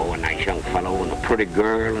 you know, a nice young fellow and a pretty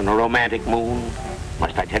girl and a romantic moon.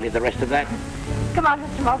 Must I tell you the rest of that? Come on,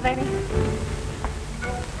 Mr. Mulvaney.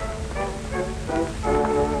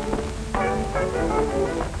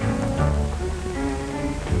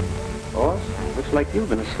 Boss, looks like you've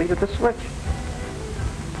been asleep at the switch.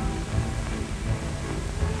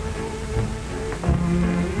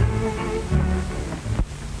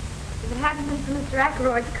 If it hadn't been for Mr.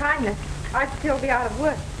 Ackroyd's kindness, I'd still be out of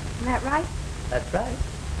work. Isn't that right? That's right.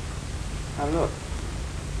 Now, look.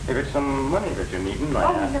 If it's some money that you're needing, No,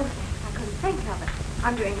 I couldn't think of it.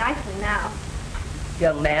 I'm doing nicely now.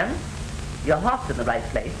 Young man, your heart's in the right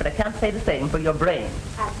place, but I can't say the same for your brain.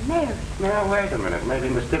 I'm married. Now, wait a minute. Maybe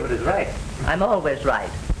Miss Tibbet is right. I'm always right.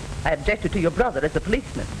 I objected to your brother as a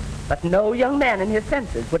policeman, but no young man in his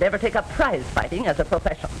senses would ever take up prize fighting as a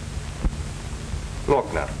profession.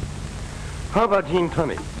 Look now. How about Gene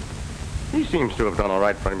Tunney? He seems to have done all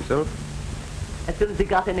right for himself. As soon as he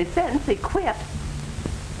got any sense, he quit.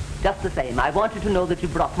 Just the same, I want you to know that you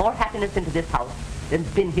brought more happiness into this house than's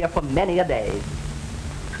been here for many a day.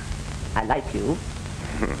 I like you.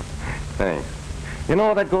 Thanks. You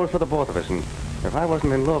know, that goes for the both of us, and if I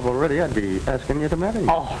wasn't in love already, I'd be asking you to marry me.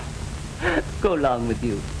 Oh, go along with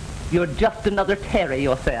you. You're just another Terry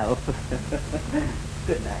yourself.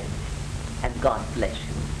 Good night, and God bless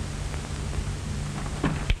you.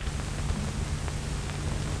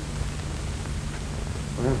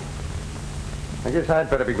 Well, I guess I'd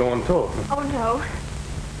better be going, too. Oh, no.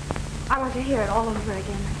 I want to hear it all over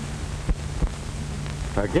again.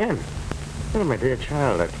 Again? Well, my dear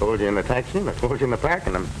child, I told you in the taxi, and I told you in the park,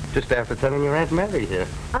 and I'm just after telling your Aunt Mary here.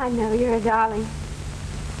 I know, you're a darling.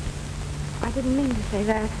 I didn't mean to say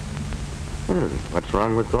that. Well, what's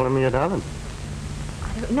wrong with calling me a darling?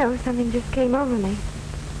 I don't know, something just came over me.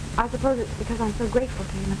 I suppose it's because I'm so grateful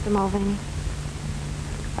to you, Mr. Mulvaney.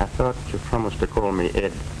 I thought you promised to call me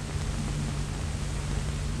Ed.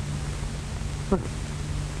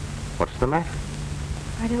 What's the matter?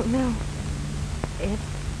 I don't know. Ed,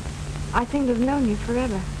 I seem to have known you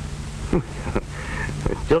forever.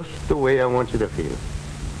 It's just the way I want you to feel.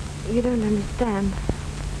 You don't understand.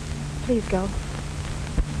 Please go.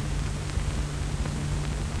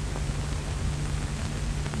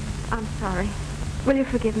 I'm sorry. Will you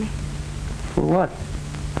forgive me? For what?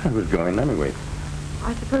 I was going anyway.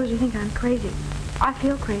 I suppose you think I'm crazy. I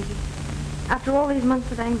feel crazy. After all these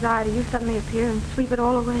months of anxiety, you suddenly appear and sweep it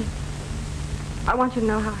all away. I want you to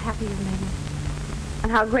know how happy you've made me,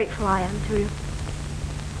 and how grateful I am to you.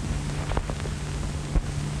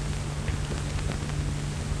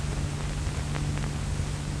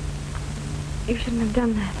 You shouldn't have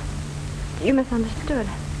done that. You misunderstood.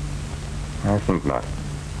 I think not.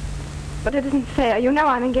 But it isn't fair. You know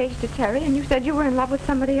I'm engaged to Terry, and you said you were in love with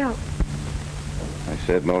somebody else. I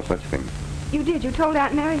said no such thing. You did. You told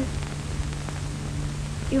Aunt Mary.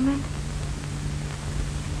 You meant?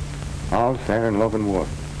 All's fair in love and war.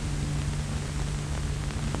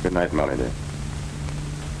 Good night, Molly, dear.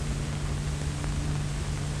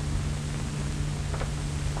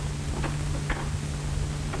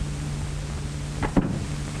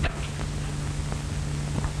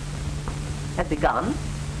 he gone?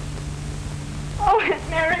 Oh, Aunt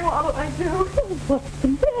Mary, what'll I do? What's the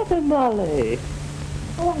matter, Molly?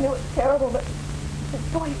 Oh, I know it's terrible, but the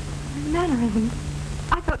boy's mannerisms.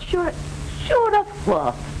 I felt sure it... Sure of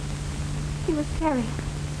what? He was Terry.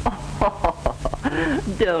 Oh,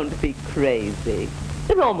 don't be crazy.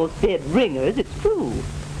 They're almost dead ringers, it's true.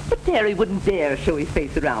 But Terry wouldn't dare show his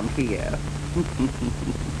face around here.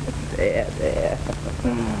 There.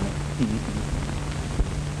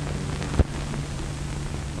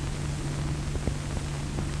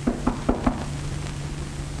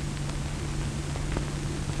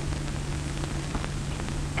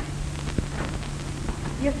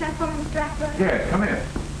 You sent for him, Mr. Blackburn? Yes, come in.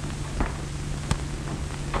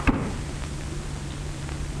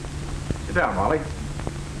 Sit down, Molly.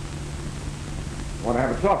 I want to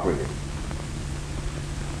have a talk with you.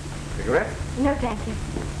 Cigarette? No, thank you.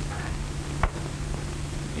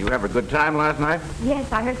 You have a good time last night?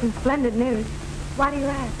 Yes, I heard some splendid news. Why do you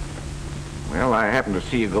ask? Well, I happened to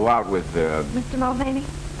see you go out with, Mr. Mulvaney?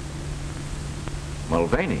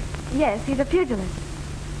 Mulvaney. Yes, he's a pugilist.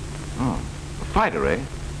 Oh, a fighter, eh?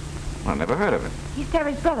 Well, I never heard of him. He's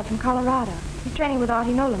Terry's brother from Colorado. He's training with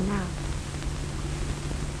Artie Nolan now.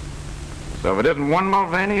 So if it isn't one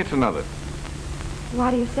Mulvaney, it's another. Why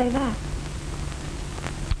do you say that?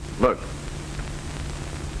 Look,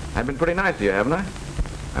 I've been pretty nice to you, haven't I?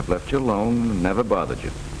 I've left you alone and never bothered you.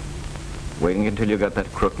 Waiting until you got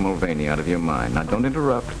that crook Mulvaney out of your mind. Now, don't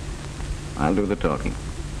interrupt. I'll do the talking.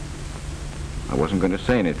 I wasn't going to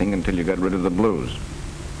say anything until you got rid of the blues.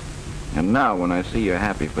 And now, when I see you're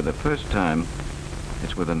happy for the first time,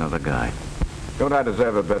 it's with another guy. Don't I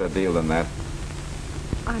deserve a better deal than that?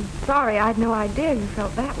 I'm sorry. I'd no idea you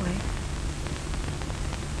felt that way.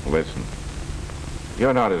 Listen,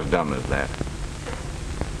 you're not as dumb as that.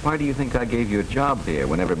 Why do you think I gave you a job here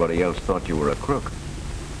when everybody else thought you were a crook?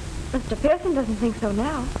 Mr. Pearson doesn't think so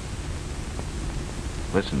now.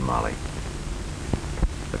 Listen, Molly.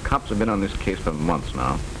 The cops have been on this case for months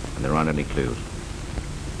now, and there aren't any clues.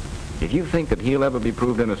 If you think that he'll ever be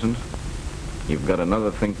proved innocent, you've got another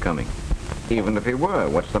thing coming. Even if he were,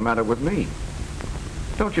 what's the matter with me?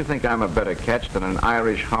 Don't you think I'm a better catch than an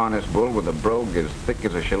Irish harness bull with a brogue as thick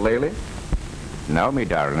as a shillelagh? Now, me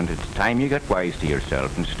darling, it's time you got wise to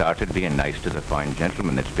yourself and started being nice to the fine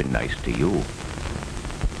gentleman that's been nice to you.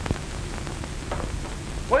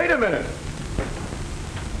 Wait a minute.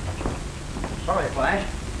 Sorry, Flash.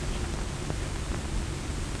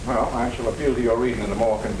 Well, I shall appeal to your reason at a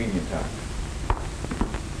more convenient time.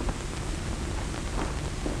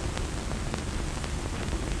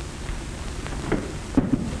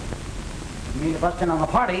 You mean to bust in on the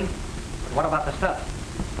party? What about the stuff?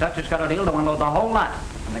 Dutch has got a deal to unload the whole lot,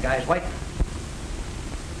 and the guy's waiting.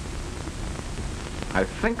 I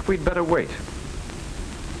think we'd better wait.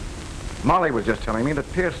 Molly was just telling me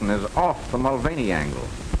that Pearson is off the Mulvaney angle.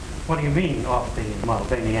 What do you mean, off the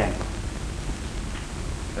Mulvaney angle?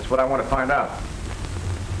 That's what I want to find out.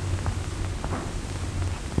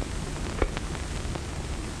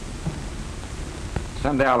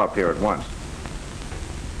 Send Al up here at once.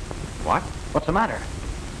 What? What's the matter?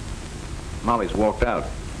 Molly's walked out.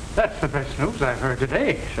 That's the best news I've heard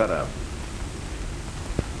today. Shut up.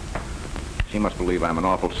 She must believe I'm an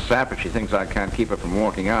awful sap if she thinks I can't keep her from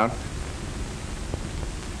walking out.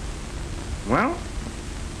 Well,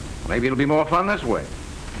 maybe it'll be more fun this way.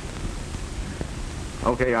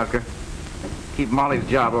 Okay, Oscar. Keep Molly's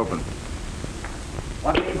job open.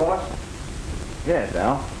 Want me, boss? Yes,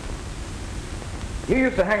 Al. You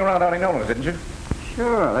used to hang around Artie Nolan's, didn't you?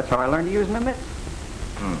 Sure, that's how I learned to use my mitts.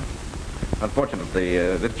 Unfortunately,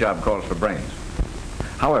 this job calls for brains.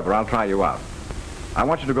 However, I'll try you out. I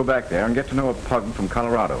want you to go back there and get to know a pug from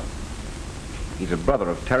Colorado. He's a brother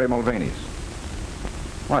of Terry Mulvaney's.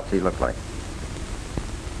 What's he look like?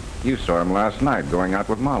 You saw him last night going out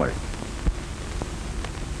with Molly.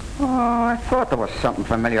 Oh, I thought there was something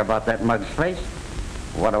familiar about that mug's face.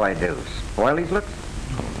 What do I do? Spoil his looks?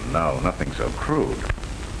 Oh, no, nothing so crude.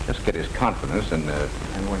 Just get his confidence and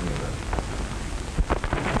when you...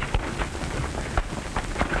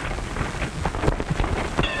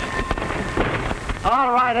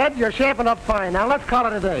 All right, Ed, you're shaping up fine. Now, let's call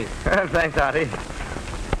it a day. Thanks, Artie.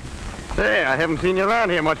 Say, I haven't seen you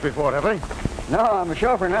around here much before, have I? No, I'm a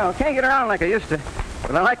chauffeur now. Can't get around like I used to.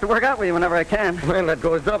 But I like to work out with you whenever I can. Well, that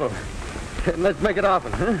goes double. Let's make it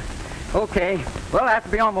often, huh? Okay. Well, I have to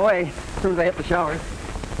be on my way as soon as I hit the showers.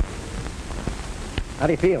 How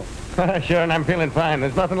do you feel? Sure, and I'm feeling fine.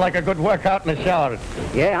 There's nothing like a good workout in the shower.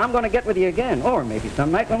 Yeah, I'm going to get with you again. Or maybe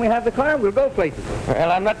some night when we have the car, we'll go places.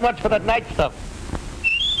 Well, I'm not much for that night stuff.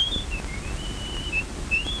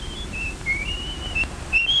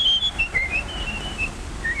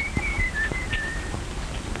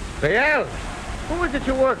 Say, Al, who is it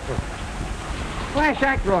you work for? Flash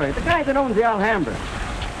Ackroyd, the guy that owns the Alhambra.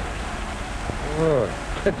 Oh,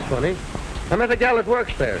 that's funny. I met a gal that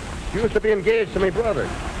works there. She used to be engaged to my brother.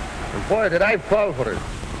 And boy, did I fall for her.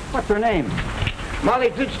 What's her name?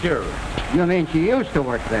 Molly Fitzgerald. You mean she used to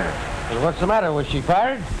work there? Well, what's the matter? Was she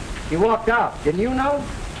fired? She walked out. Didn't you know?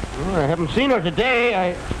 Oh, I haven't seen her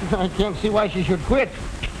today. I can't see why she should quit.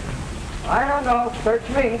 I don't know. Search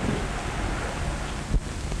me.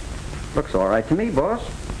 Looks all right to me, boss.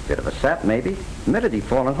 Bit of a sap, maybe. Admitted he'd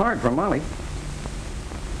fallen hard for Molly.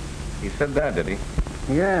 He said that, did he?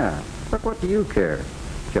 Yeah. But what do you care?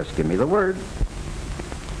 Just give me the word.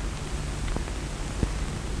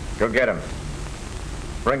 Go get him.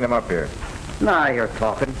 Bring them up here. Nah, you're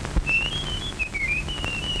talking.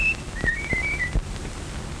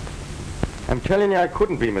 I'm telling you, I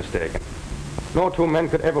couldn't be mistaken. No two men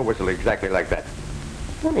could ever whistle exactly like that.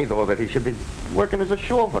 Funny, though, that he should be working as a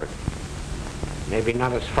chauffeur. Maybe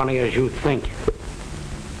not as funny as you think.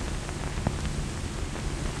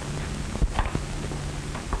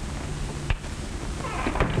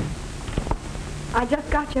 I just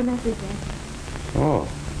got your message, Ed. Oh,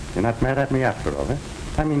 you're not mad at me after all, eh?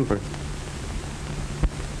 I mean, for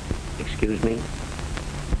Excuse me?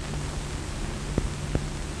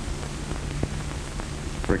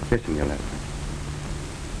 kissing you last night.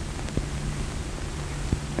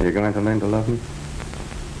 Are you going to learn to love me?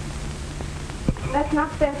 That's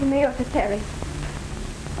not fair to me or to Terry.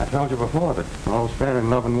 I told you before that all's fair in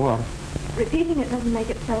love and war. Repeating it doesn't make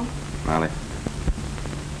it so. Molly,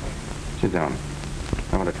 sit down.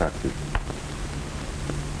 I want to talk to you.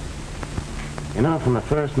 You know, from the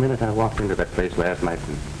first minute I walked into that place last night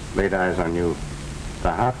and laid eyes on you,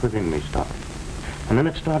 the heart within me stopped. And then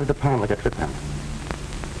it started to pound like a trip hammer.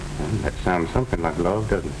 And that sounds something like love,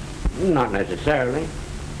 doesn't it? Not necessarily.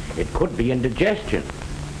 It could be indigestion.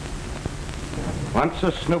 Once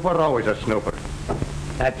a snooper, always a snooper.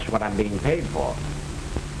 That's what I'm being paid for.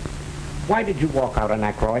 Why did you walk out on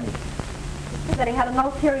Ackroyd? He said that he had an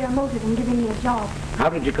ulterior motive in giving me a job. How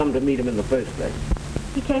did you come to meet him in the first place?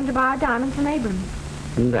 He came to buy a diamond from Abrams.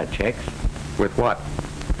 That checks. With what?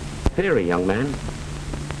 Theory, young man.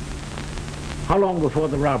 How long before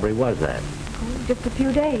the robbery was that? Oh, just a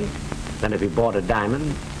few days. Then if he bought a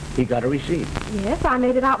diamond, he got a receipt. Yes, I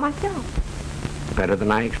made it out myself. Better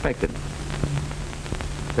than I expected.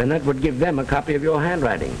 Then that would give them a copy of your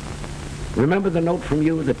handwriting. Remember the note from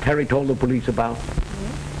you that Terry told the police about?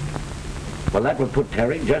 Yes. Well, that would put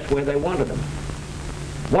Terry just where they wanted him.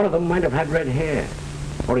 One of them might have had red hair,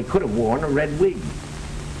 or he could have worn a red wig.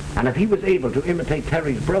 And if he was able to imitate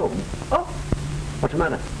Terry's brogue... Oh! What's the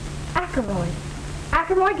matter? Ackroyd.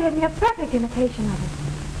 Ackroyd gave me a perfect imitation of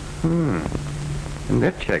it. And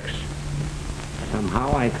that checks.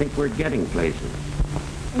 Somehow I think we're getting places.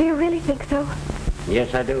 Do you really think so?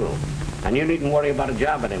 Yes, I do. And you needn't worry about a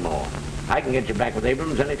job anymore. I can get you back with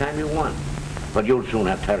Abrams anytime you want. But you'll soon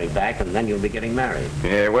have Terry back, and then you'll be getting married.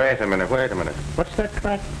 Yeah, wait a minute. What's that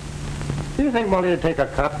crack? Do you think Molly would take a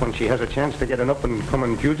cop when she has a chance to get an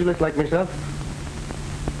up-and-coming pugilist like myself?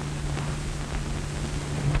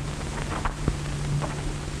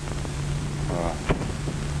 Oh,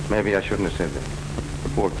 maybe I shouldn't have said that. The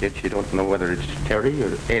poor kid, she don't know whether it's Terry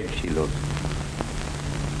or Ed she loves.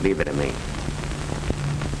 Leave it to me.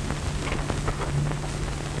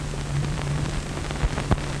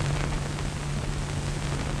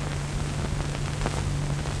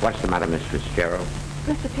 What's the matter, Miss Fitzgerald?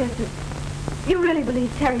 Mr. Pearson, you really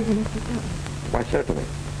believe Terry's innocent, don't you? Why, certainly.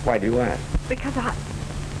 Why do you ask? Because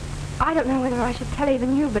I don't know whether I should tell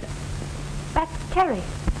even you, but that's Terry.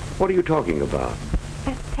 What are you talking about?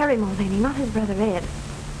 That's Terry Mulvaney, not his brother Ed.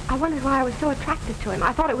 I wondered why I was so attracted to him.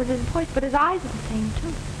 I thought it was his voice, but his eyes are the same,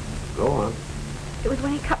 too. Go on. It was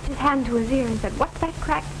when he cupped his hand to his ear and said, "What's that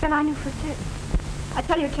crack?" Then I knew for certain. I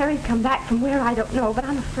tell you, Terry's come back from where I don't know, but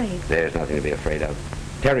I'm afraid. There's nothing to be afraid of.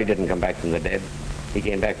 Terry didn't come back from the dead. He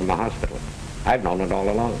came back from the hospital. I've known it all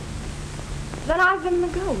along. Then I've been the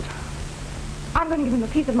goat. I'm going to give him a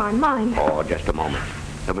piece of my mind. Oh, just a moment.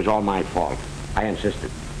 It was all my fault. I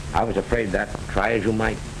insisted. I was afraid that, try as you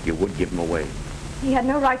might, you would give him away. He had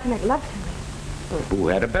no right to make love to me. Well, who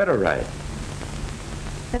had a better right?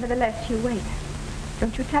 Nevertheless, you wait.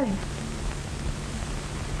 Don't you tell him.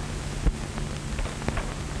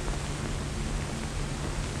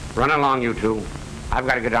 Run along, you two. I've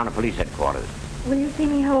got to go down to police headquarters. Will you see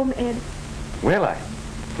me home, Ed? Will I?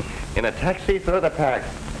 In a taxi through the park.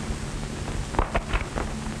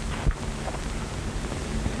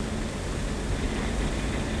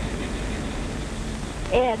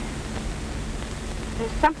 Ed,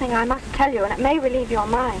 there's something I must tell you, and it may relieve your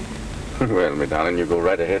mind. Well, me darling, you go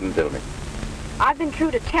right ahead and tell me. I've been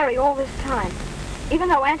true to Terry all this time, even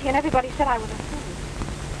though Auntie and everybody said I was a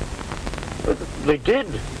fool. They did.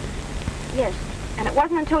 Yes, and it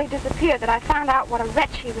wasn't until he disappeared that I found out what a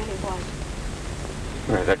wretch he really was.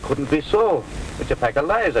 Well, that couldn't be so. It's a pack of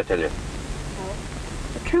lies, I tell you. No,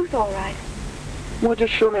 the truth, all right. Well,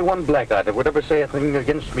 just show me one black eye that would ever say a thing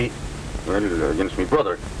against me. Well, against me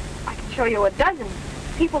brother. I can show you a dozen.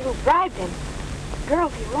 People who bribed him.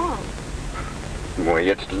 Girls he wronged. Boy,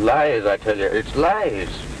 it's lies, I tell you. It's lies.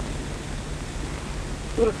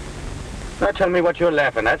 Well, now tell me what you're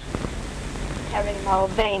laughing at. Terry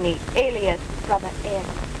Mulvaney, alias Brother Ed.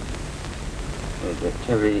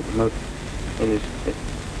 Terry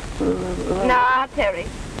Nah, Terry.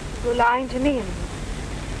 You're lying to me anymore.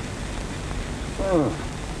 Oh,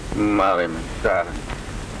 Molly, my darling.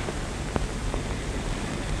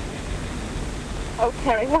 Oh,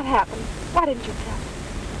 Terry, what happened? Why didn't you tell me?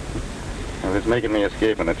 I was making me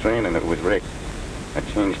escape on a train and it was wrecked. I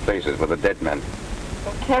changed places with a dead man.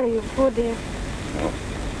 Oh, Terry, you poor dear. Oh,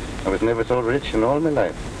 I was never so rich in all my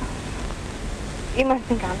life. You must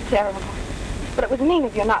think I'm terrible. But it was mean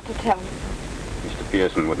of you not to tell me. Mr.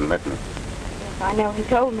 Pearson wouldn't let me. Yes, I know. He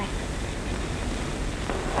told me.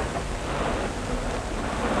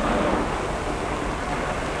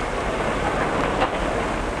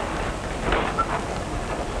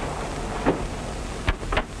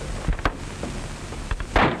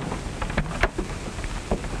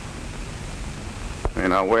 Hey,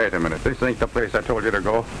 now, wait a minute. This ain't the place I told you to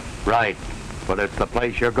go. Right, but it's the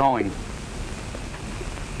place you're going.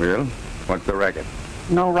 Well, what's the racket?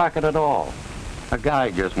 No racket at all. A guy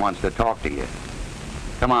just wants to talk to you.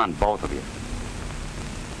 Come on, both of you.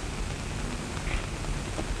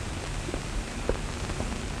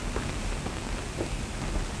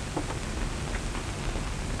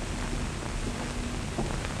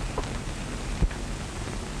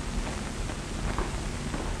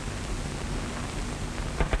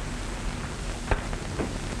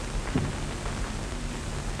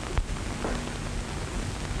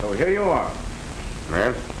 So here you are.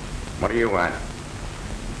 Well, what do you want?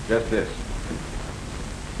 Just this.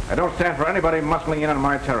 I don't stand for anybody muscling in on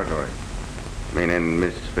my territory. Meaning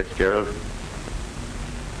Miss Fitzgerald?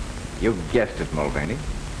 You guessed it, Mulvaney.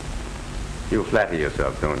 You flatter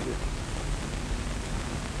yourself, don't you?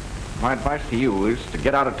 My advice to you is to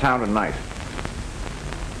get out of town tonight.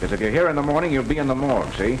 Because if you're here in the morning, you'll be in the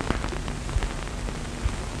morgue, see?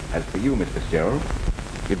 As for you, Miss Fitzgerald,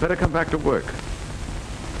 you'd better come back to work.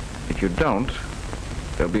 If you don't,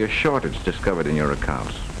 there'll be a shortage discovered in your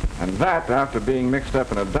accounts. And that, after being mixed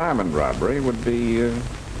up in a diamond robbery, would be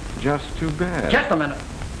just too bad. Just a minute.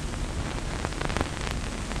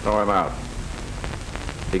 Throw him out.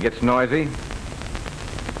 If he gets noisy,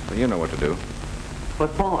 well, you know what to do.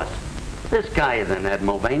 But, boss, this guy isn't Ed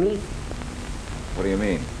Mulvaney. What do you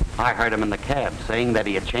mean? I heard him in the cab saying that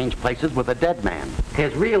he had changed places with a dead man.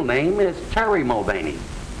 His real name is Terry Mulvaney.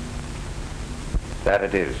 That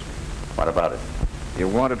it is. What about it? You're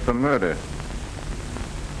wanted for murder.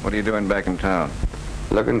 What are you doing back in town?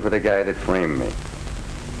 Looking for the guy that framed me.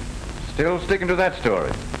 Still sticking to that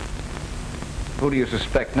story. Who do you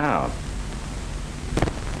suspect now?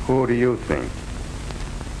 Who do you think?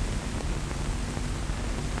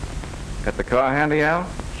 Got the car handy, Al?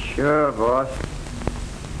 Sure, boss.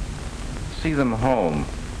 See them home.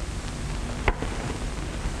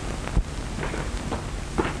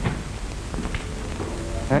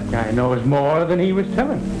 That guy knows more than he was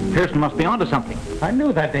telling. Pearson must be onto something. I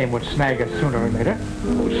knew that dame would snag us sooner or later.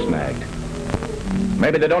 Who's snagged?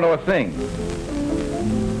 Maybe they don't know a thing.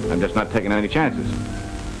 I'm just not taking any chances.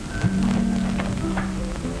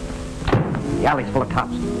 The alley's full of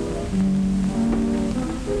cops.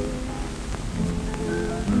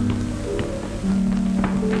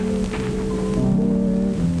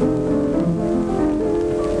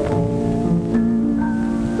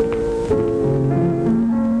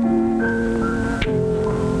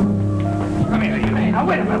 Now,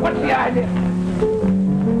 wait a minute. What's the idea?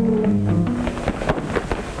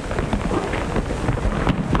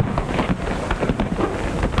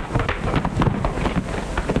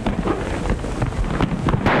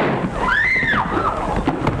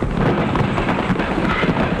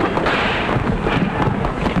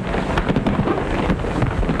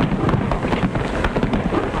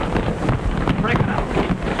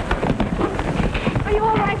 Are you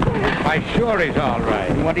all right, Terry? Why, sure he's all right.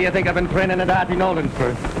 What do you think I've been training at Artie Nolan's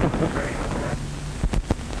for?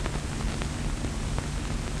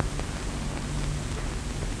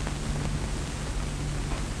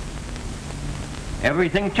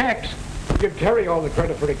 Everything checks. Give Terry all the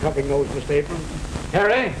credit for recovering those, Mr. Abrams.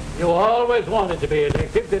 Terry, you always wanted to be a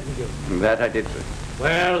detective, didn't you? That I did, sir.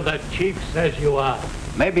 Well, the chief says you are.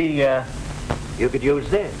 Maybe you could use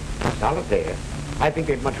this. Solitaire. I think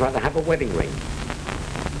they'd much rather have a wedding ring.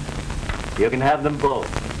 You can have them both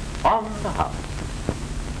on the house.